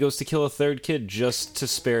 And then he goes to kill a 3rd kid just to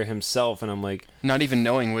spare himself, and I'm like, not even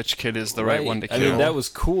knowing which kid is the right one to kill. I mean, that was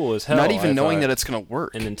cool as hell. Not even knowing that it's gonna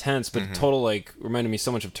work. And intense, but total, like, reminded me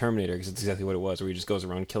so much of Terminator, because it's exactly what it was, where he just goes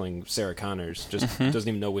around killing Sarah Connors, just doesn't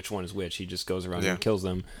even know which one is which. He just goes around and kills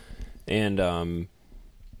them. And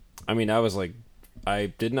I mean, I was like,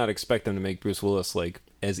 I did not expect them to make Bruce Willis like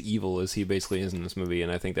as evil as he basically is in this movie,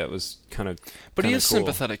 and I think that was kind of. But he is cool.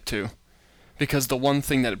 sympathetic too, because the one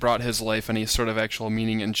thing that brought his life any sort of actual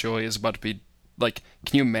meaning and joy is about to be like.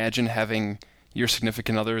 Can you imagine having your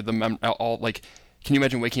significant other can you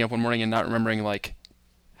imagine waking up one morning and not remembering like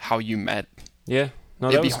how you met? Yeah.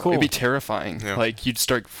 No, that was cool. It'd be terrifying. Yeah. Like you'd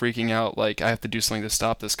start freaking out. Like I have to do something to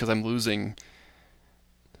stop this because I'm losing.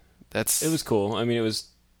 It was cool. I mean, it was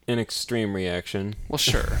an extreme reaction. Well,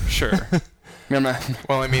 sure. Well,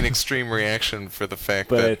 I mean, extreme reaction for the fact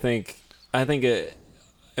but that. I think it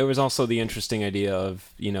was also the interesting idea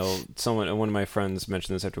of, one of my friends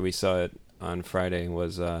mentioned this after we saw it on Friday,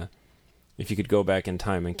 was if you could go back in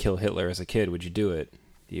time and kill Hitler as a kid, would you do it?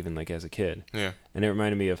 Even like as a kid. Yeah. And it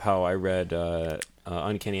reminded me of how I read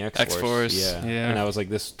Uncanny X-Force. X-Force. Yeah. And I was like,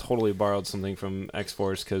 this totally borrowed something from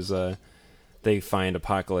X-Force, because they find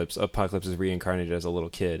Apocalypse. Apocalypse is reincarnated as a little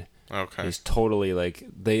kid. Okay. He's totally like,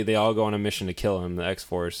 they all go on a mission to kill him, the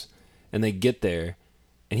X-Force, and they get there,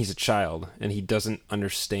 and he's a child, and he doesn't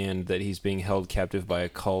understand that he's being held captive by a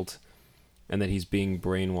cult, and that he's being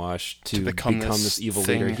brainwashed to become this evil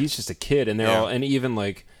leader. He's just a kid, and they're all, and even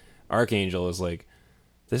like Archangel is like,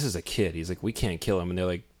 this is a kid. He's like, we can't kill him, and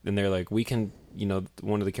they're like, we can.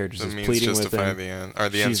 One of the characters is pleading with him. The end, or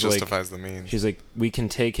the end justifies the means. She's like, we can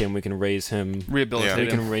take him, we can raise him, rehabilitate him. We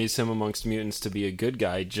can raise him amongst mutants to be a good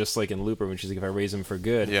guy, just like in Looper when she's like, if I raise him for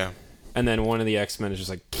good. Yeah. And then one of the X-Men is just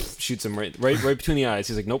like, shoots him right between the eyes.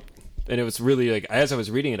 He's like, nope. And it was really like, as I was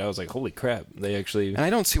reading it, I was like, holy crap, they actually. And I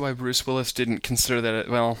don't see why Bruce Willis didn't consider that.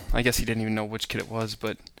 Well, I guess he didn't even know which kid it was,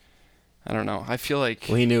 but I don't know. I feel like.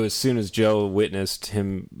 Well, he knew as soon as Joe witnessed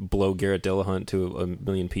him blow Garrett Dillahunt to a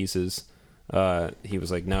million pieces. He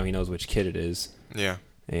was like, now he knows which kid it is. Yeah.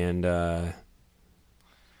 And, but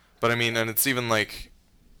I mean, and it's even like,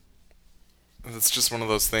 it's just one of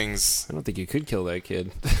those things. I don't think you could kill that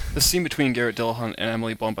kid. The scene between Garrett Dillahunt and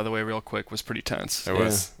Emily Blunt, by the way, real quick, was pretty tense. It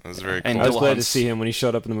was very cool. And I was glad to see him when he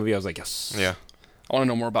showed up in the movie. I was like, yes. Yeah. I want to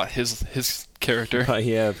know more about his character.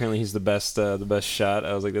 Yeah, apparently he's the best shot.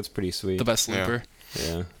 I was like, that's pretty sweet. The best looper.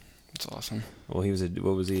 Yeah. It's awesome. Well, he was he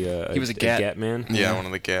was a Gat man. Yeah, one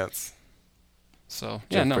of the Gats. So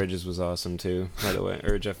Jeff Bridges was awesome too, by the way.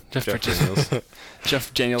 Or Jeff Bridges. Daniels.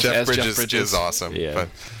 Jeff Daniels as Jeff Bridges is awesome. Yeah.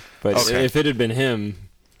 But okay. If it had been him,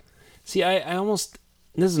 see, I almost.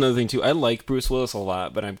 This is another thing too. I like Bruce Willis a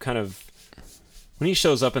lot, but I'm kind of, when he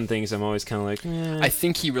shows up in things, I'm always kind of like. I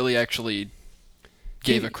think he really actually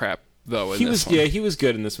gave a crap though. He was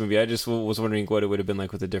good in this movie. I just was wondering what it would have been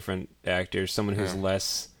like with a different actor, someone who's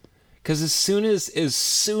less. Because as soon as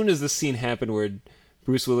the scene happened where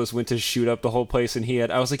Bruce Willis went to shoot up the whole place, and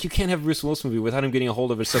I was like, you can't have a Bruce Willis movie without him getting a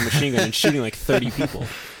hold of a submachine gun and shooting like 30 people.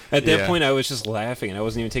 At that point, I was just laughing, and I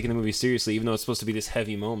wasn't even taking the movie seriously, even though it's supposed to be this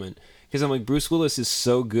heavy moment. Because I'm like, Bruce Willis is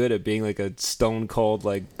so good at being like a stone cold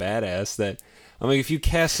like badass that I'm like, if you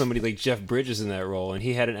cast somebody like Jeff Bridges in that role, and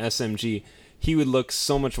he had an SMG, he would look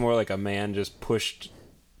so much more like a man just pushed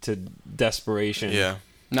to desperation. Yeah.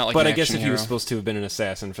 Not like but an I guess action if he hero. was supposed to have been an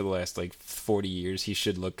assassin for the last like 40 years, he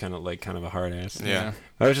should look kind of a hard ass. Yeah.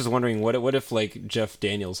 I was just wondering what if like Jeff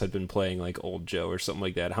Daniels had been playing like old Joe or something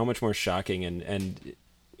like that. How much more shocking and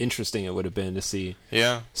interesting it would have been to see.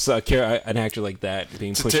 Yeah. So an actor like that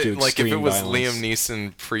being pushed to extreme like if it was violence. Liam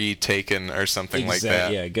Neeson pre-Taken or something like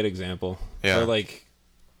that. Yeah, good example. Yeah. Or like,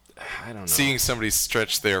 I don't know. Seeing somebody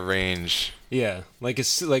stretch their range. Yeah, like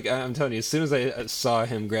I'm telling you, as soon as I saw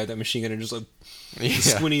him grab that machine gun and just like the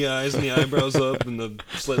squinty eyes and the eyebrows up and the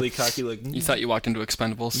slightly cocky like. You thought you walked into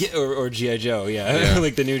Expendables? Yeah, or G.I. Joe. Yeah.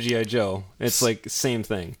 Like the new G.I. Joe. It's like same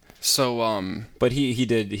thing. So But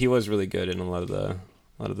he was really good in a lot of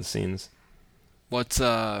the scenes. What's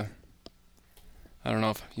I don't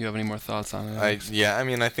know if you have any more thoughts on it. I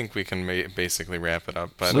mean, I think we can basically wrap it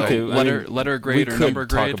up. But So letter grade or number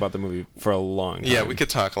grade? We could talk about the movie for a long time. Yeah, we could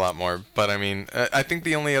talk a lot more. But I mean, I think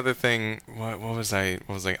the only other thing, what was I?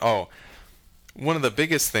 Oh, one of the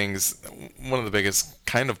biggest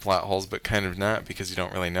kind of plot holes, but kind of not, because you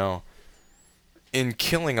don't really know. In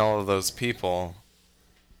killing all of those people,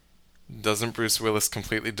 doesn't Bruce Willis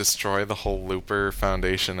completely destroy the whole Looper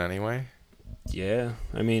Foundation anyway? Yeah,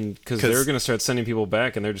 I mean, because they're going to start sending people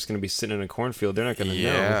back, and they're just going to be sitting in a cornfield. They're not going to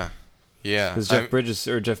know. Yeah. Because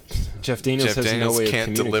Jeff Daniels has no way of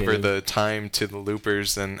can't communicating. deliver the time to the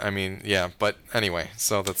Loopers, and I mean, yeah. But anyway,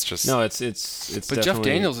 so that's just it's. But definitely... Jeff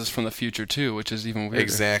Daniels is from the future too, which is even weirder.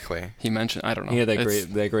 Exactly. He mentioned, I don't know. He had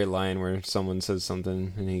that great line where someone says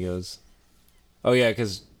something, and he goes, "Oh yeah,"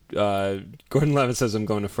 because Gordon Levitt says, "I'm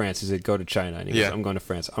going to France." He said, "Go to China." And he goes, "I'm going to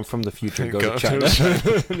France. I'm from the future. Go to China."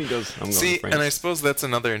 And he goes, "I'm going to France." And I suppose that's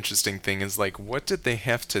another interesting thing is, like, what did they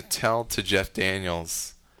have to tell to Jeff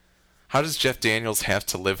Daniels? How does Jeff Daniels have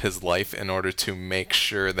to live his life in order to make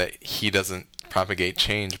sure that he doesn't propagate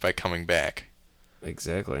change by coming back?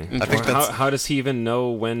 Exactly. I think how does he even know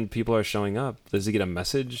when people are showing up? Does he get a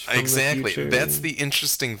message from Exactly. the future? That's the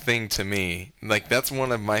interesting thing to me. Like, that's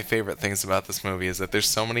one of my favorite things about this movie, is that there's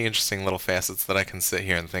so many interesting little facets that I can sit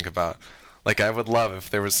here and think about. Like, I would love if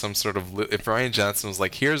there was some sort of... If Rian Johnson was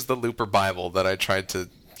like, here's the Looper Bible that I tried to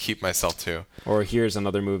keep myself to. Or here's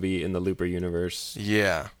another movie in the Looper universe.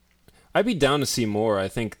 Yeah. I'd be down to see more. I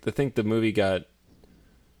think the movie got...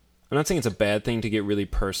 I'm not saying it's a bad thing to get really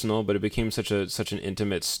personal, but it became such an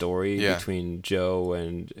intimate story between Joe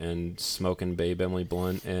and Smokin' Babe Emily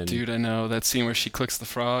Blunt. And dude, I know that scene where she clicks the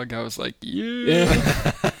frog. I was like, yeah.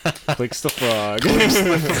 Clicks the frog.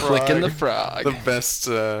 Clicking the frog.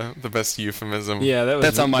 The best euphemism. Yeah,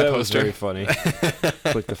 that's on my that poster. Was very funny.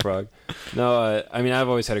 Click the frog. No, I mean, I've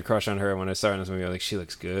always had a crush on her. When I saw her in this movie, I was like, she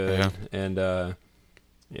looks good. Yeah. And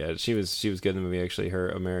yeah, she was good in the movie. Actually,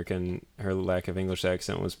 her lack of English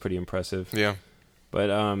accent was pretty impressive. Yeah. But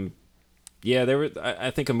yeah,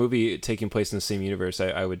 I think a movie taking place in the same universe,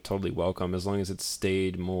 I would totally welcome, as long as it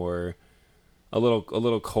stayed a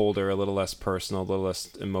little colder, a little less personal, a little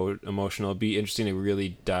less emotional. It'd be interesting to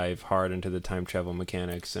really dive hard into the time travel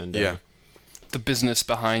mechanics and the business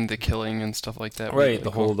behind the killing and stuff like that. Right,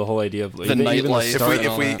 the whole idea of the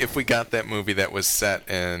nightlife. If we got that movie that was set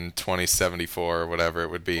in 2074 or whatever it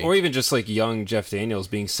would be, or even just like young Jeff Daniels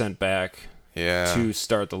being sent back to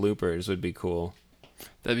start the Loopers would be cool.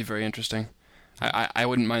 That'd be very interesting. I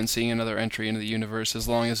wouldn't mind seeing another entry into the universe as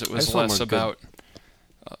long as it was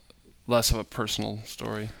less of a personal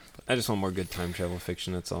story. I just want more good time travel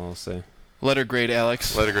fiction. That's all I'll say. Letter grade,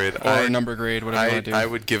 Alex. Letter grade. Or number grade, whatever you want to do. I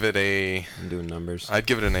would give it I'm doing numbers. I'd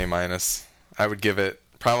give it an A-. I would give it,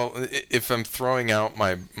 probably, if I'm throwing out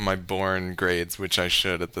my Bourne grades, which I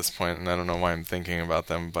should at this point, and I don't know why I'm thinking about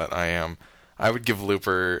them, but I am, I would give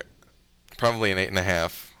Looper probably an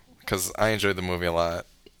 8.5, because I enjoyed the movie a lot.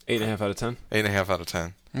 8.5 out of 10? 8.5 out of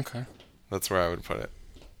 10. Okay. That's where I would put it.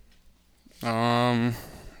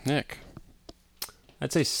 Nick?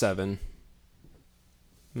 I'd say 7.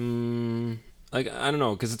 Like, I don't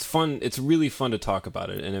know, because it's fun. It's really fun to talk about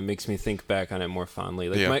it, and it makes me think back on it more fondly.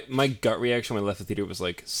 Like my gut reaction when I left the theater was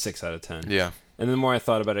like 6 out of 10. Yeah. And the more I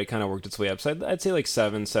thought about it, it kind of worked its way up. So I'd say like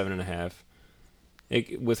 7,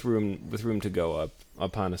 7.5, with room to go up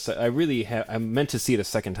upon I meant to see it a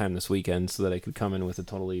second time this weekend so that I could come in with a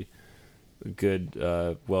totally good,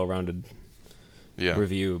 well-rounded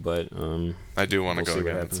review. But I do want to go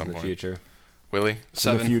again at some point. Future. Willie?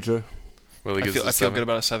 7. In the future. Willie gives I feel good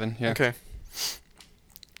about a 7. Yeah. Okay.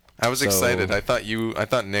 I was excited. I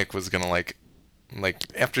thought Nick was gonna like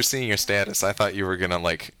after seeing your status, I thought you were gonna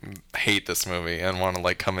like hate this movie and want to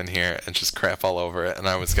like come in here and just crap all over it, and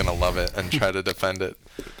I was gonna love it and try to defend it.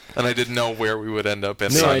 And I didn't know where we would end up.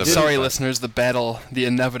 Sorry, listeners. The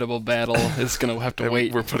inevitable battle is gonna have to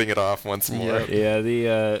wait. We're putting it off once more.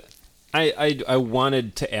 Yeah. I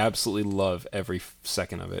wanted to absolutely love every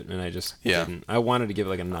second of it, and I just didn't. I wanted to give it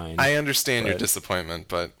like a 9. I understand your disappointment,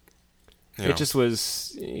 but it just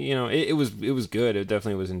was, it was good. It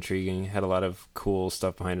definitely was intriguing. Had a lot of cool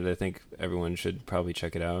stuff behind it. I think everyone should probably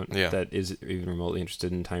check it out. Yeah. That is even remotely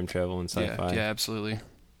interested in time travel and sci-fi. Yeah, absolutely.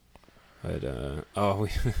 But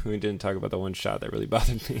we didn't talk about the one shot that really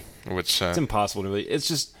bothered me. Which it's impossible to really. It's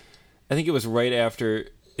just, I think it was right after.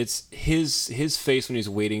 It's his face when he's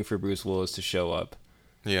waiting for Bruce Willis to show up.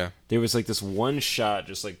 Yeah. There was like this one shot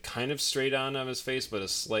just like kind of straight on of his face, but a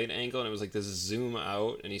slight angle, and it was like this zoom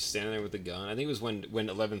out, and he's standing there with the gun. I think it was when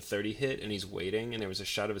 11:30 hit, and he's waiting, and there was a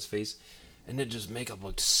shot of his face, and his makeup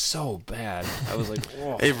looked so bad. I was like,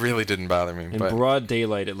 oh. It really didn't bother me. In broad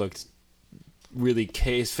daylight, it looked really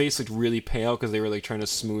his face looked really pale because they were like trying to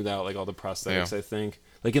smooth out like all the prosthetics. I think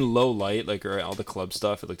like in low light, like or all the club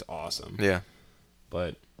stuff, it looked awesome. Yeah.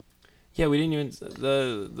 But yeah, we didn't even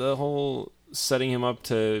the whole setting him up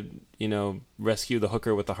to rescue the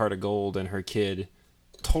hooker with the heart of gold and her kid.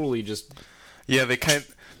 Totally just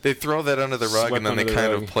they throw that under the rug and then they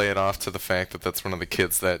kind rug. of play it off to the fact that that's one of the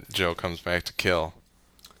kids that Joe comes back to kill.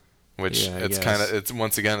 Which it's kind of it's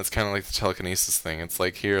kind of like the telekinesis thing. It's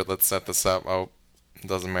like, here, let's set this up. Oh, it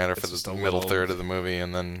doesn't matter if it's the middle third of the movie,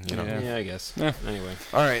 and then Yeah, I guess. Yeah. Anyway.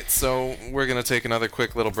 All right, so we're gonna take another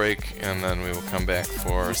quick little break, and then we will come back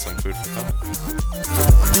for some food for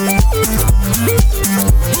thought.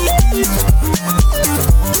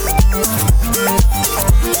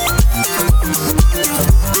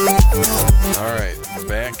 All right,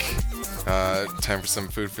 back. Time for some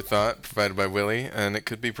food for thought, provided by Willie, and it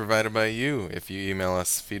could be provided by you if you email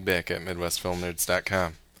us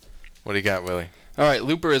feedback@midwestfilmnerds.com. What do you got, Willie? All right,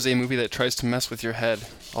 Looper is a movie that tries to mess with your head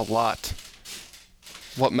a lot.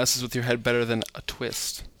 What messes with your head better than a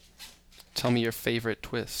twist? Tell me your favorite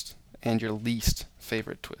twist and your least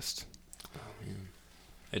favorite twist. Oh man,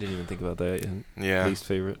 I didn't even think about that yet. Yeah. Least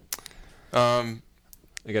favorite.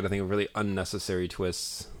 I got to think of really unnecessary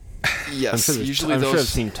twists. Yes, I'm sure I've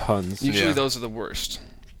seen tons. Usually those are the worst.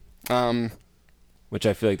 Which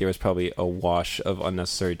I feel like there was probably a wash of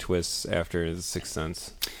unnecessary twists after The Sixth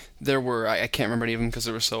Sense. There were. I can't remember any of them because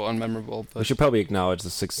they were so unmemorable. But We should probably acknowledge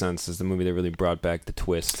The Sixth Sense as the movie that really brought back the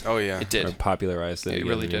twist. Oh yeah, it did. Or popularized it. It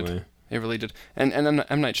really did. Anyway. It really did. And M.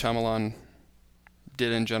 Night Shyamalan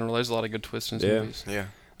did in general. There's a lot of good twists in his movies. Yeah.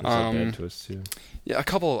 There's a bad twist too. Yeah, a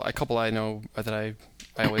couple I know that I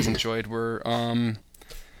always enjoyed were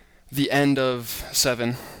the end of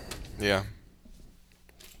Seven. Yeah.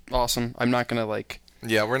 Awesome. I'm not gonna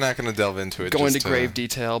Yeah, we're not gonna delve into it. go just into grave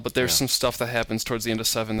detail, but there's some stuff that happens towards the end of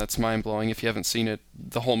Seven that's mind blowing. If you haven't seen it,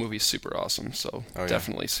 the whole movie's super awesome. So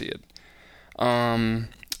definitely see it.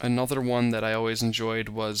 Another one that I always enjoyed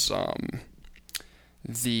was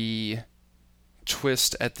the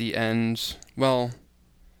twist at the end. Well,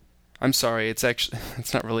 I'm sorry, it's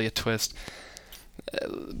not really a twist.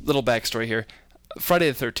 Little backstory here.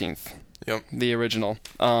 Friday the 13th. Yep. The original.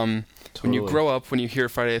 When you grow up, when you hear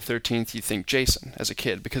Friday the 13th, you think Jason as a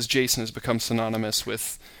kid, because Jason has become synonymous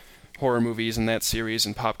with horror movies and that series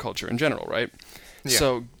and pop culture in general, right? Yeah.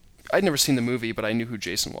 So I'd never seen the movie, but I knew who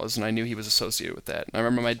Jason was, and I knew he was associated with that. And I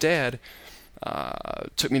remember my dad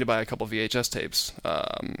took me to buy a couple VHS tapes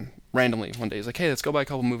randomly one day. He's like, hey, let's go buy a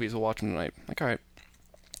couple movies. We'll watch them tonight. I'm like, all right.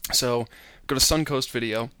 So go to Suncoast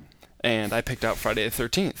Video, and I picked out Friday the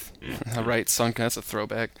 13th. All right, that's a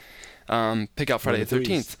throwback. Pick out Friday the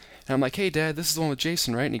 13th. And I'm like, hey, Dad, this is the one with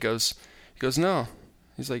Jason, right? And he goes, no.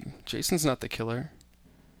 He's like, Jason's not the killer.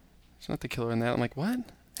 He's not the killer in that. I'm like, what?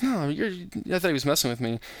 No, I thought he was messing with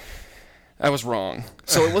me. I was wrong.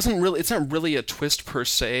 So it's not really a twist per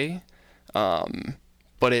se,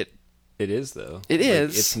 but it is though. It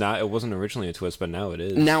is. It's not. It wasn't originally a twist, but now it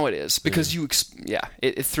is. Now it is because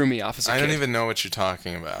it threw me off as a kid. I don't even know what you're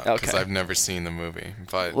talking about because Okay. I've never seen the movie.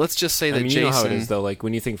 But Let's just say that Jason. You know how it Jason. is though. Like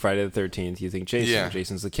when you think Friday the 13th, you think Jason. Yeah.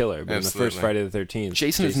 Jason's the killer. But in the Absolutely. first Friday the 13th,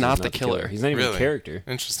 Jason is Jason's not the killer. He's not even Really? a character.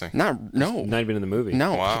 Interesting. No. Not even in the movie.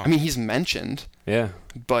 No. Wow. I mean, he's mentioned, Yeah.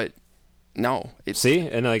 but no. See,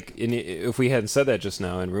 and if we hadn't said that just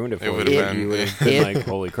now and ruined it for would've you, been- you would have been It- like,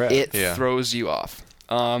 "Holy crap!" It Yeah. throws you off.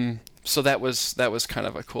 So that was kind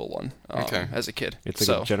of a cool one. Okay. As a kid. It's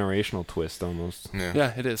like a generational twist almost. Yeah.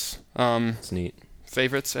 Yeah, it is. It's neat.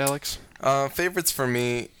 Favorites, Alex? Favorites for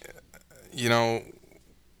me,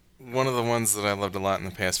 one of the ones that I loved a lot in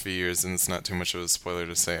the past few years, and it's not too much of a spoiler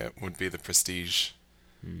to say it, would be The Prestige.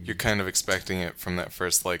 You're kind of expecting it from that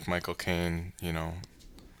first, like, Michael Caine,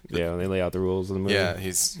 Yeah, they lay out the rules of the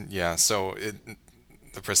movie. So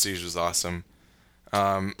The Prestige was awesome.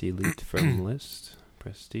 Delete from list.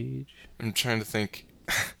 Prestige. I'm trying to think.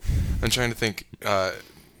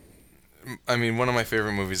 I mean, one of my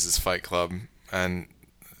favorite movies is Fight Club, and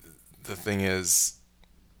the thing is,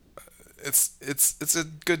 it's a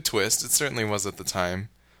good twist. It certainly was at the time,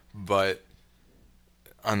 but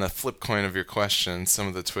on the flip coin of your question, some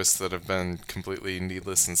of the twists that have been completely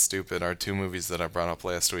needless and stupid are two movies that I brought up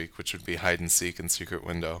last week, which would be Hide and Seek and Secret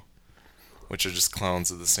Window, which are just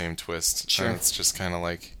clones of the same twist. Sure. And it's just kind of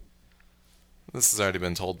like, this has already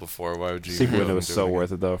been told before. Why would you? Secret go Window and was do so it again?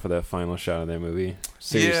 worth it though for that final shot of that movie.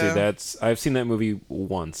 Seriously, Yeah. I've seen that movie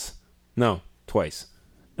once. No, twice.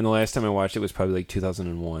 And the last time I watched it was probably like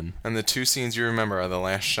 2001. And the two scenes you remember are the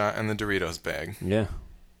last shot and the Doritos bag. Yeah.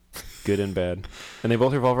 Good and bad. And they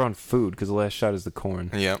both revolve around food because the last shot is the corn.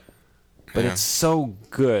 Yep. But Yeah. it's so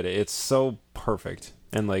good. It's so perfect.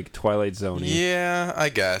 and like Twilight Zone. Yeah, I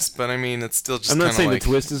guess, but I mean, it's still just. I'm not saying like... the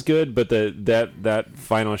twist is good, but that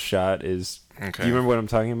final shot is. Okay. Do you remember what I'm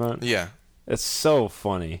talking about? Yeah. It's so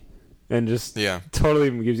funny, and just totally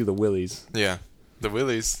gives you the willies. Yeah, the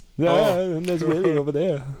willies. Yeah, and there's Willie over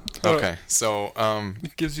there. Okay, so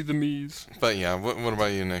it gives you the mees. But yeah, what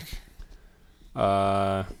about you, Nick?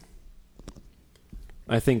 I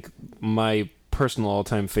think my personal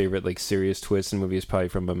all-time favorite, like, serious twist in movie is probably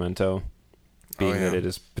from Memento. Being that it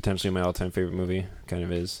is potentially my all-time favorite movie, kind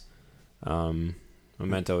of is.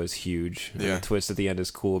 Memento is huge. Yeah. And the twist at the end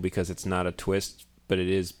is cool because it's not a twist, but it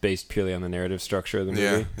is based purely on the narrative structure of the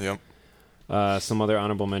movie. Yeah, yep. Some other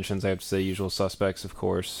honorable mentions, I have to say Usual Suspects, of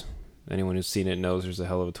course. Anyone who's seen it knows there's a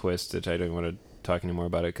hell of a twist, which I don't want to talk anymore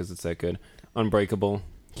about it because it's that good. Unbreakable,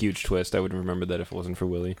 huge twist. I wouldn't remember that if it wasn't for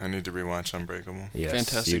Willie. I need to rewatch Unbreakable. Yes,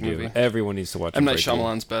 fantastic you do. movie. Everyone needs to watch M. Night Unbreakable.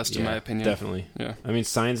 Shyamalan's best, in my opinion. Definitely. Yeah. I mean,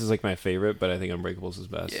 Signs is like my favorite, but I think Unbreakable's his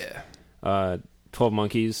best. Yeah. 12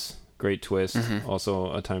 Monkeys, great twist.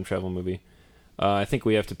 Also a time travel movie. I think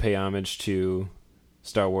we have to pay homage to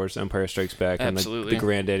Star Wars Empire Strikes Back. Absolutely. And the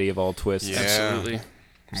granddaddy of all twists. Yeah. Absolutely.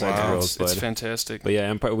 Besides Wow. Rosebud. It's fantastic. But yeah,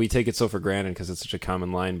 Empire, we take it so for granted because it's such a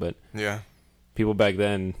common line, but Yeah. people back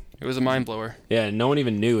then, It was a mind blower. yeah, no one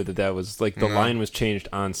even knew that was, like, the No. line was changed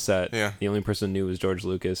on set. Yeah. The only person who knew was George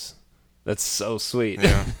Lucas. That's so sweet.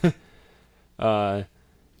 Yeah.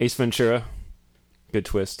 Ace Ventura, good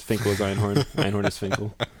twist. Finkel is Einhorn. Einhorn is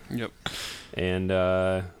Finkel. Yep.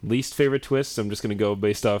 And least favorite twist, I'm just going to go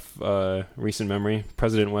based off recent memory.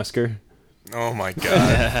 President Wesker. Oh my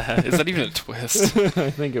god. Is that even a twist? I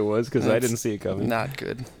think it was because I didn't see it coming. Not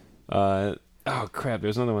good. Oh crap!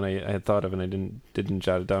 There's another one I had thought of and I didn't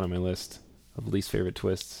jot it down on my list of least favorite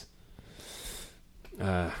twists.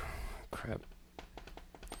 Crap.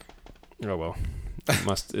 Oh well,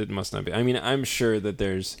 it must not be. I mean, I'm sure that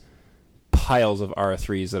there's piles of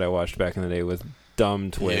R3s that I watched back in the day with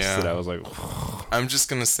dumb twists that I was like. I'm just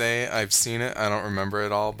gonna say I've seen it. I don't remember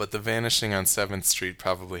it all, but The Vanishing on 7th Street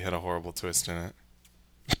probably had a horrible twist in it.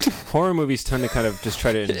 Horror movies tend to kind of just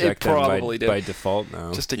try to inject them by default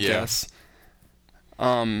now. Just a guess.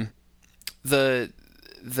 The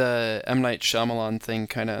M. Night Shyamalan thing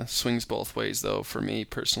kind of swings both ways, though, for me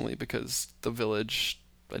personally, because The Village,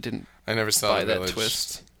 I never saw buy The that Village.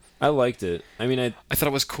 twist. I liked it. I mean, I thought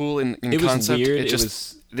it was cool in it concept. was weird. It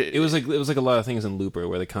it was like a lot of things in Looper,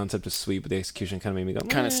 where the concept is sweet, but the execution kind of made me go.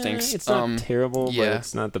 Kind of stinks. It's not terrible, but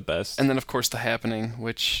it's not the best. And then, of course, The Happening,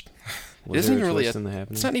 which Was isn't there a really twist in The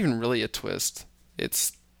Happening? It's not even really a twist.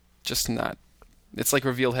 It's just not. It's like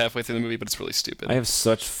revealed halfway through the movie, but it's really stupid. I have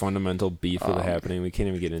such fundamental beef with The Happening. We can't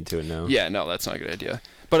even get into it now. Yeah, no, that's not a good idea.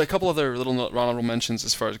 But a couple other little honorable mentions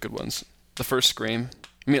as far as good ones. The first Scream.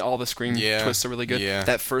 I mean, all the Scream twists are really good. Yeah.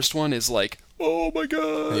 That first one is like, oh my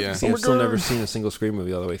god. Yeah. See, Oh my I've still God. never seen a single Scream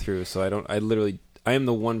movie all the way through, so I am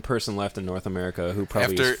the one person left in North America who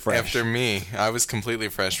probably is fresh. After me, I was completely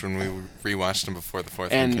fresh when we rewatched them before the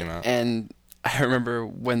fourth one came out. And I remember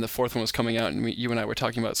when the fourth one was coming out, and you and I were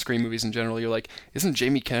talking about Scream movies in general. You're like, "Isn't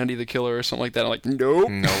Jamie Kennedy the killer or something like that?" I'm like,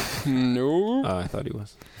 "Nope, Nope. no, I thought he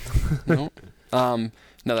was. no."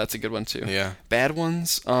 No, that's a good one too. Yeah. Bad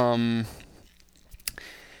ones.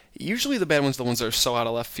 Usually the bad ones are the ones that are so out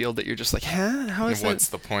of left field that you're just like, huh? How is What's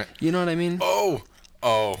that? the point? You know what I mean? Oh.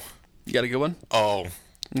 You got a good one?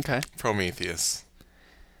 Okay. Prometheus.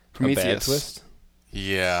 Prometheus. A bad twist?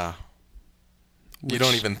 Yeah. You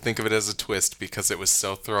don't even think of it as a twist because it was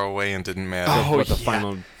so throwaway and didn't matter. Oh, What, the yeah.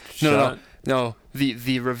 final shot? No.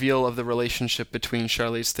 The reveal of the relationship between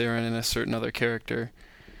Charlize Theron and a certain other character.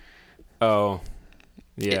 Oh.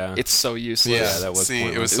 Yeah. It's so useless. Yeah, that was see, it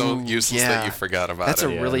pointless. was so Ooh, useless yeah. that you forgot about That's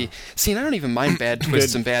it. a really... See, and I don't even mind bad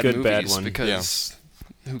twists and bad good movies bad one. because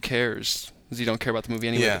who cares? Because you don't care about the movie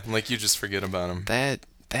anyway. Yeah, like you just forget about him. That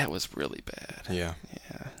was really bad. Yeah.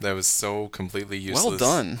 Yeah. That was so completely useless. Well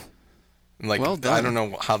done. Like, Well done. I don't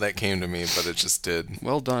know how that came to me, but it just did.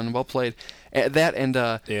 Well done. Well played. That and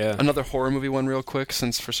Yeah. another horror movie one real quick,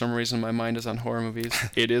 since for some reason my mind is on horror movies.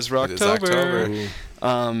 It is Rocktober. It is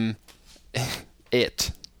October. Ooh.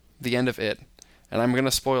 It. The end of It. And I'm going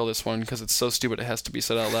to spoil this one because it's so stupid it has to be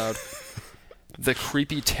said out loud. The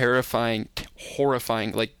creepy, terrifying,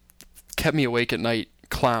 horrifying, like, kept me awake at night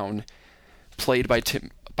clown played by Tim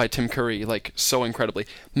Curry, like, so incredibly.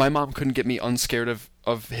 My mom couldn't get me unscared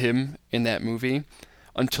of him in that movie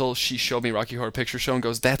until she showed me Rocky Horror Picture Show and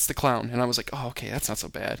goes, "That's the clown." And I was like, oh, okay, that's not so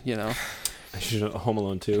bad, you know? I should have Home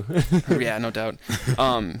Alone too. Yeah, no doubt.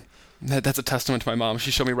 That's a testament to my mom. She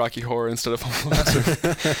showed me Rocky Horror instead of Home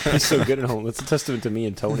Alone. He's so good at home. That's a testament to me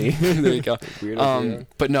and Tony. There you go. Weirdos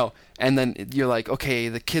But no, and then you're like, okay,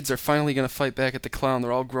 the kids are finally going to fight back at the clown.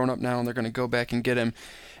 They're all grown up now, and they're going to go back and get him.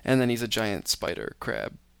 And then he's a giant spider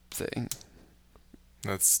crab thing.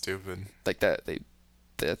 That's stupid. Like that.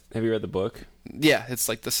 Have you read the book? Yeah, it's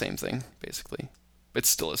like the same thing, basically. It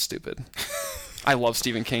still is stupid. I love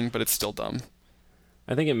Stephen King, but it's still dumb.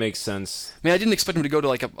 I think it makes sense. I mean, I didn't expect him to go to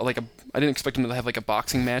I didn't expect him to have like a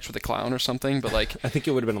boxing match with a clown or something, but like I think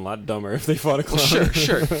it would have been a lot dumber if they fought a clown. Well,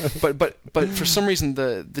 sure. But for some reason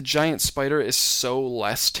the giant spider is so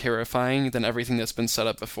less terrifying than everything that's been set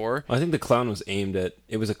up before. I think the clown was aimed at.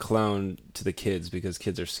 It was a clown to the kids because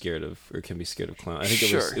kids are scared of or can be scared of clowns. I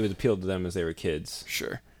think it was appealed to them as they were kids.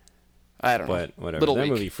 Sure. I don't know. But whatever. Little that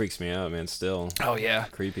Weak. movie freaks me out, man. Still. Oh yeah.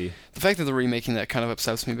 Creepy. The fact that they're remaking that kind of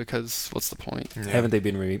upsets me because what's the point? Yeah. Haven't they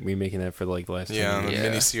been remaking that for like the last? 10 the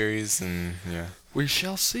years? miniseries and yeah. We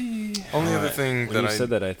shall see. Only other thing when that you I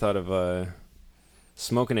said that, I thought of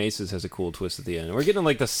Smoking Aces has a cool twist at the end. We're getting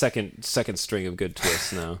like the second string of good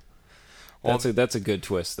twists now. Well, that's a good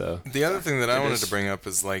twist though. The other thing that I wanted is. to bring up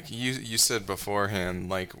is like you said beforehand,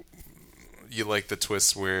 like you like the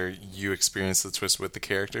twist where you experience the twist with the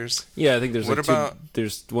characters. Yeah, I think there's What like about-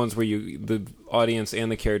 there's ones where the audience and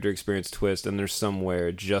the character experience twist, and there's some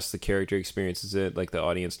where just the character experiences it, like the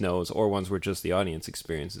audience knows, or ones where just the audience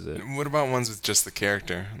experiences it. What about ones with just the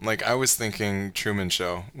character? Like I was thinking Truman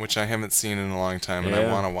Show, which I haven't seen in a long time and I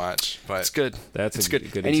Yeah. want to watch, but It's good. That's it's a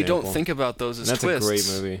good. good and you don't example. think about those as That's a twists.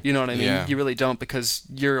 great movie. You know what I mean? Yeah. You really don't because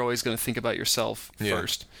you're always going to think about yourself Yeah.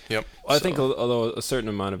 first. Yep. I think So- although a certain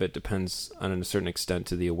amount of it depends on a certain extent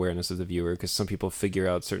to the awareness of the viewer, because some people figure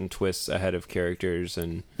out certain twists ahead of characters,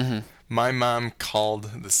 and My mom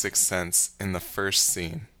called The Sixth Sense in the first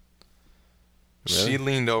scene. Really? She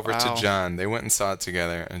leaned over Wow. to John. They went and saw it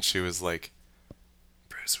together, and she was like,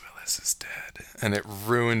 "Bruce Willis is dead," and it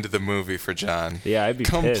ruined the movie for John. yeah, I'd be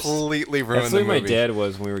pissed. Completely ruined That's the the way movie. my dad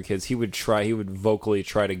was when we were kids. He would vocally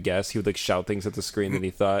try to guess. He would like shout things at the screen that he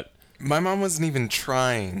thought. My mom wasn't even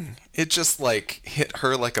trying. It just like hit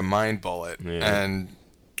her like a mind bullet, Yeah. and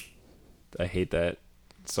I hate that.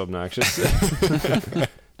 It's so obnoxious.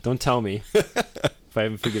 Don't tell me if I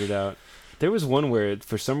haven't figured it out. There was one where,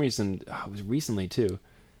 for some reason, it was recently too.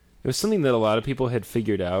 It was something that a lot of people had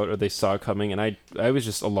figured out or they saw coming, and I was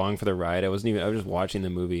just along for the ride. I was just watching the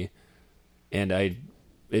movie, and it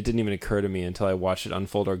didn't even occur to me until I watched it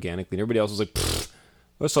unfold organically. And everybody else was like, "Pfft,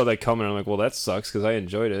 I saw that coming." And I'm like, well, that sucks because I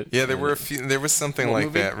enjoyed it. yeah, there And were a few. There was something What like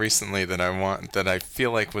movie? that recently that I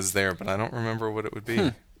feel like was there, but I don't remember what it would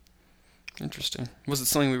be. Interesting. Was it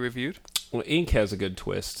something we reviewed? Well, Ink has a good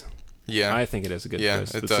twist. Yeah, I think it has a good Yeah,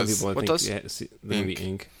 twist. it but does. Some people, I What think, does? yeah, see the movie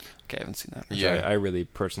Ink. Okay, I haven't seen that. Which Yeah. I really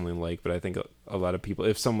personally like, but I think a lot of people,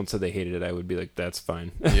 if someone said they hated it, I would be like, that's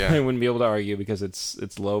fine. Yeah. I wouldn't be able to argue because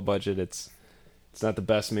it's low budget. It's not the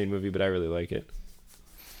best made movie, but I really like it.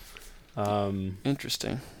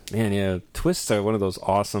 Interesting. Man, yeah, twists are one of those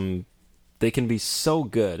awesome. They can be so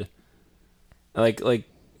good. Like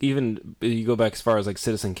even you go back as far as like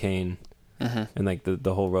Citizen Kane and like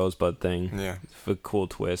the whole Rosebud thing. yeah. A cool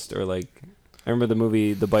twist, or like I remember the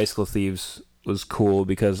movie The Bicycle Thieves was cool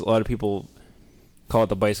because a lot of people call it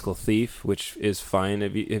The Bicycle Thief, which is fine.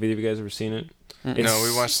 Have either of you guys ever seen it? No,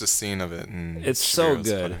 we watched a scene of it, and It's so was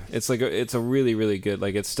good. funny. It's like it's a really really good.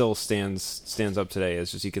 Like it still stands up today.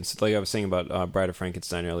 It's just you can, like I was saying about Bride of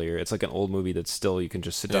Frankenstein earlier. It's like an old movie that still you can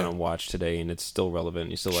just sit down Yeah. and watch today, and it's still relevant.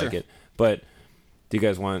 And you still Sure. like it. But do you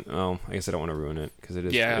guys want? Oh, I guess I don't want to ruin it because it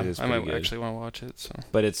is. Yeah, it is I pretty might good. actually want to watch it. So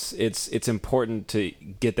But it's important to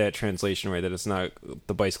get that translation right. That it's not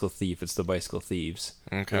the bicycle thief; it's the bicycle thieves.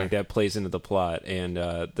 Okay. Like that plays into the plot, and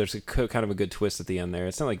there's kind of a good twist at the end there.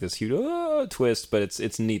 It's not like this huge twist, but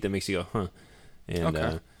it's neat that makes you go, huh? And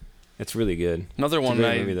Okay. it's really good. another It's a one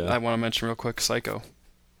great movie, though. I want to mention real quick, Psycho.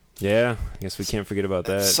 Yeah, I guess we can't forget about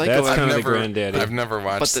that. Psycho, That's I've kind of the never, granddaddy. I've never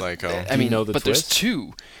watched But Psycho. I mean, know the but twist? there's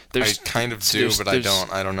two. There's I kind of do, there's- but I there's-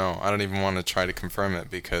 don't. I don't know. I don't even want to try to confirm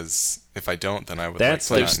it because if I don't, then I would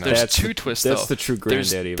That's like like to not there's know. that's two the, twists. That's though. the true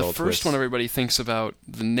There's granddaddy of the all first twists. one everybody thinks about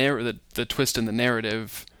the twist in the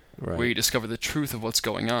narrative, Right. where you discover the truth of what's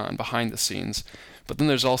going on behind the scenes. But then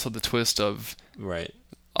there's also the twist of Right,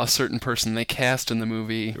 a certain person they cast in the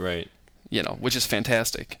movie, right. which is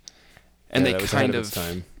fantastic. And Yeah, they that was ahead kind of its of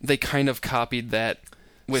time. they kind of copied that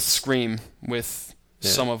with Scream, with Yeah.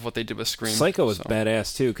 some of what they did with Scream. Psycho was so.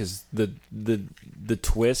 badass too because the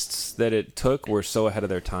twists that it took were so ahead of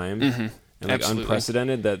their time, and like Absolutely.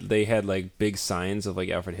 unprecedented that they had like big signs of like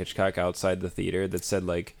Alfred Hitchcock outside the theater that said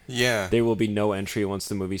like Yeah. there will be no entry once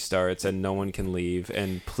the movie starts and no one can leave,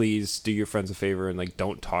 and please do your friends a favor and like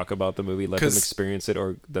don't talk about the movie, let them 'Cause- experience it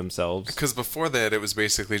or themselves. Because before that, it was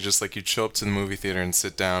basically just like you'd show up to the movie theater and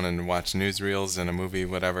sit down and watch newsreels and a movie,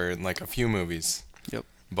 whatever, like a few movies. Yep.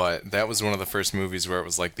 But that was one of the first movies where it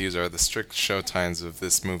was like, these are the strict show times of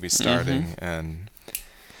this movie starting, and,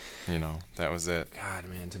 you know, that was it. God,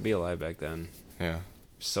 man, to be alive back then, Yeah.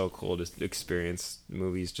 so cool to experience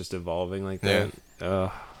movies just evolving like that.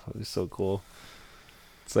 Oh, it was so cool.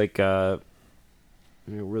 It's like we're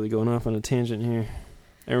really going off on a tangent here.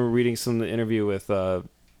 I remember reading some of the interview with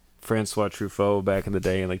Francois Truffaut back in the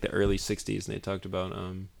day in like the early 60s, and they talked about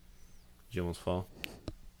did you almost fall?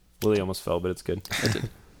 Willie almost fell, but it's good.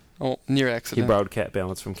 Oh, near He accident. borrowed cat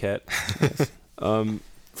balance from Cat.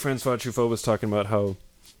 Francois Truffaut was talking about how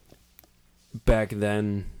back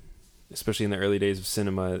then, especially in the early days of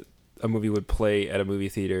cinema, a movie would play at a movie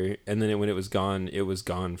theater, and then when it was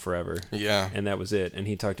gone forever, Yeah. and that was it. And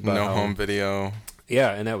he talked about No how, home video.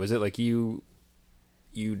 yeah, and that was it. Like you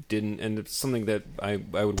didn't, and it's something that I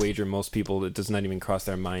would wager most people it does not even cross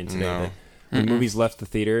their mind today. No. That when movies left the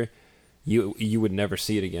theater, you would never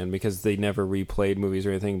see it again because they never replayed movies or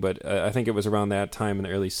anything. But I think it was around that time in the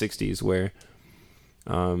early 60s where,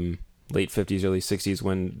 late 50s, early 60s,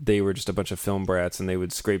 when they were just a bunch of film brats and they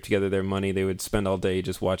would scrape together their money. They would spend all day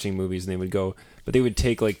just watching movies, and they would go, but they would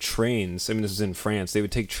take like trains. I mean, this was in France. They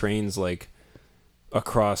would take trains like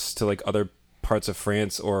across to like other parts of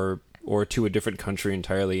France or to a different country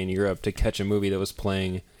entirely in Europe to catch a movie that was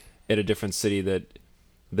playing at a different city that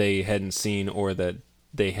they hadn't seen or that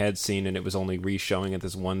they had seen, and it was only re-showing at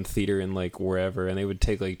this one theater in like wherever, and they would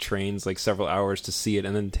take like trains like several hours to see it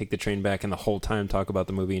and then take the train back and the whole time talk about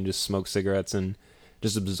the movie and just smoke cigarettes and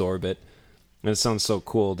just absorb it. And it sounds so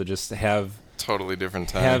cool to just have Totally different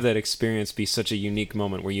time. have that experience be such a unique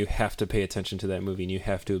moment where you have to pay attention to that movie and you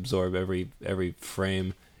have to absorb every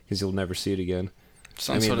frame because you'll never see it again.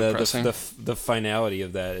 Sounds so depressing. The finality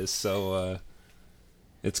of that is so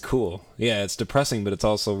it's cool. Yeah, it's depressing, but it's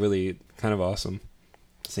also really kind of awesome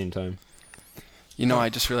at the same time. You know, I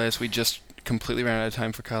just realized we just completely ran out of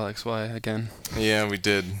time for Kyle XY again. Yeah, we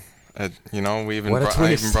did. You know, we even What a I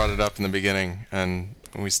twist. even brought it up in the beginning, and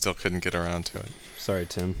we still couldn't get around to it. Sorry,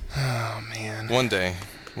 Tim. Oh, man. One day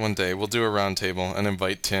we'll do a round table and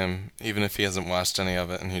invite Tim, even if he hasn't watched any of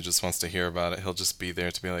it and he just wants to hear about it. He'll just be there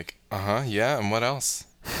to be like, yeah, and what else?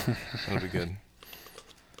 That'll be good.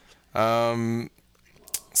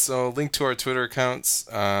 So link to our Twitter accounts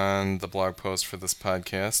on the blog post for this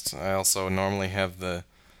podcast. I also normally have the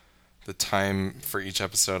time for each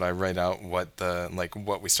episode. I write out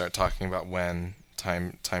what we start talking about when,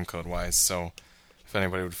 time code wise. So if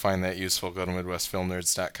anybody would find that useful, go to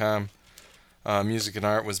MidwestFilmNerds.com. Music and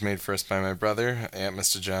art was made first by my brother, at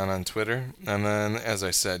Mr. John on Twitter. And then, as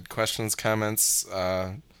I said, questions, comments,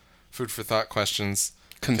 food for thought questions,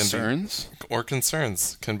 Concerns?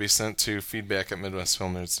 concerns can be sent to feedback at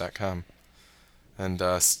MidwestFilmNerds.com.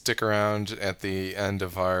 And stick around at the end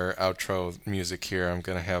of our outro music here. I'm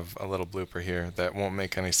going to have a little blooper here that won't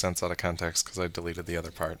make any sense out of context because I deleted the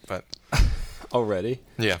other part. But Already?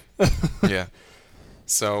 yeah, yeah.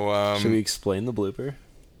 So Should we explain the blooper?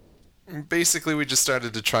 basically, we just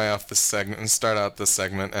started to try off this segment and start out this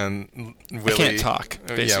segment, and Willie can't talk,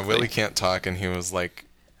 Yeah, basically. Willie can't talk, and he was like,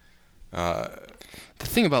 The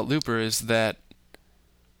thing about Looper is that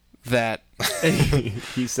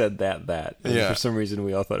He said that. And Yeah. for some reason,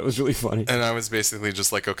 we all thought it was really funny. and I was basically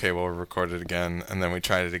just like, okay, well, we'll record it again, and then we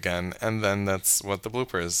tried it again, and then that's what the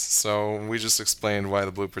blooper is. So we just explained why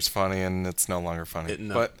the blooper's funny, and it's no longer funny.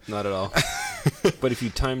 No, But not at all. But if you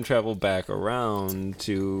time travel back around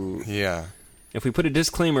to... yeah, If we put a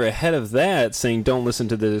disclaimer ahead of that saying don't listen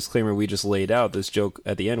to the disclaimer we just laid out, this joke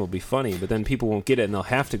at the end will be funny, but then people won't get it and they'll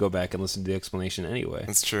have to go back and listen to the explanation anyway.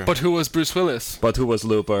 that's true. But who was Bruce Willis? But who was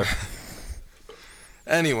Looper?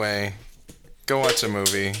 Anyway, go watch a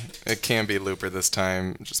movie. It can be Looper this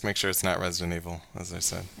time. Just make sure it's not Resident Evil, as I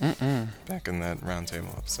said back in that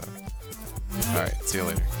roundtable episode. All right, see you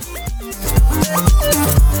later.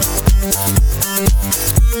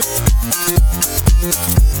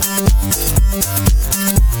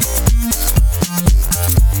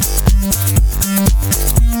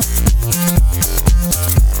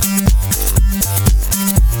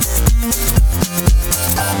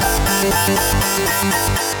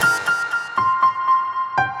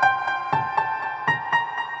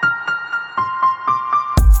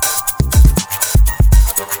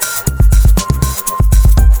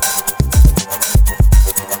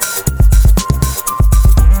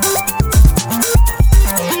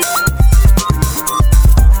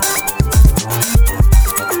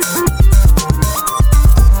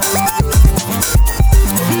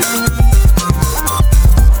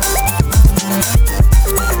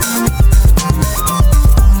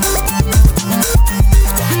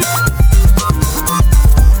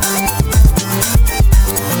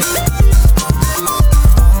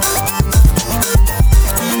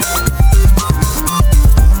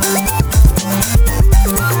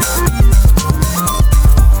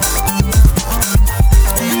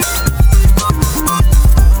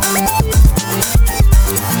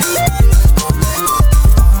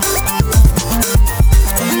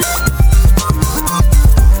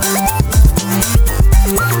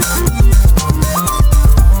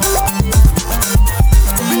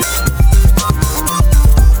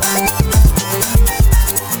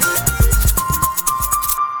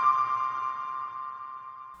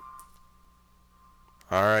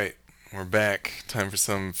 All right, we're back. Time for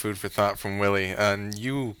some food for thought from Willie. And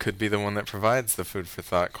you could be the one that provides the food for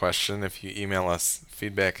thought question if you email us,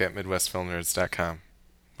 feedback@midwestfilmnerds.com.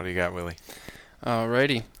 What do you got, Willie?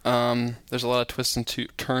 Alrighty. There's a lot of twists and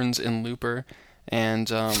turns in Looper,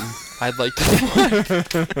 and I'd like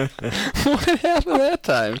to... What happened that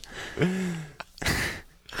time?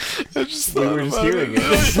 I just We were just hearing it.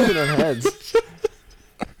 It's in our heads.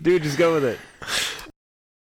 Dude, just go with it.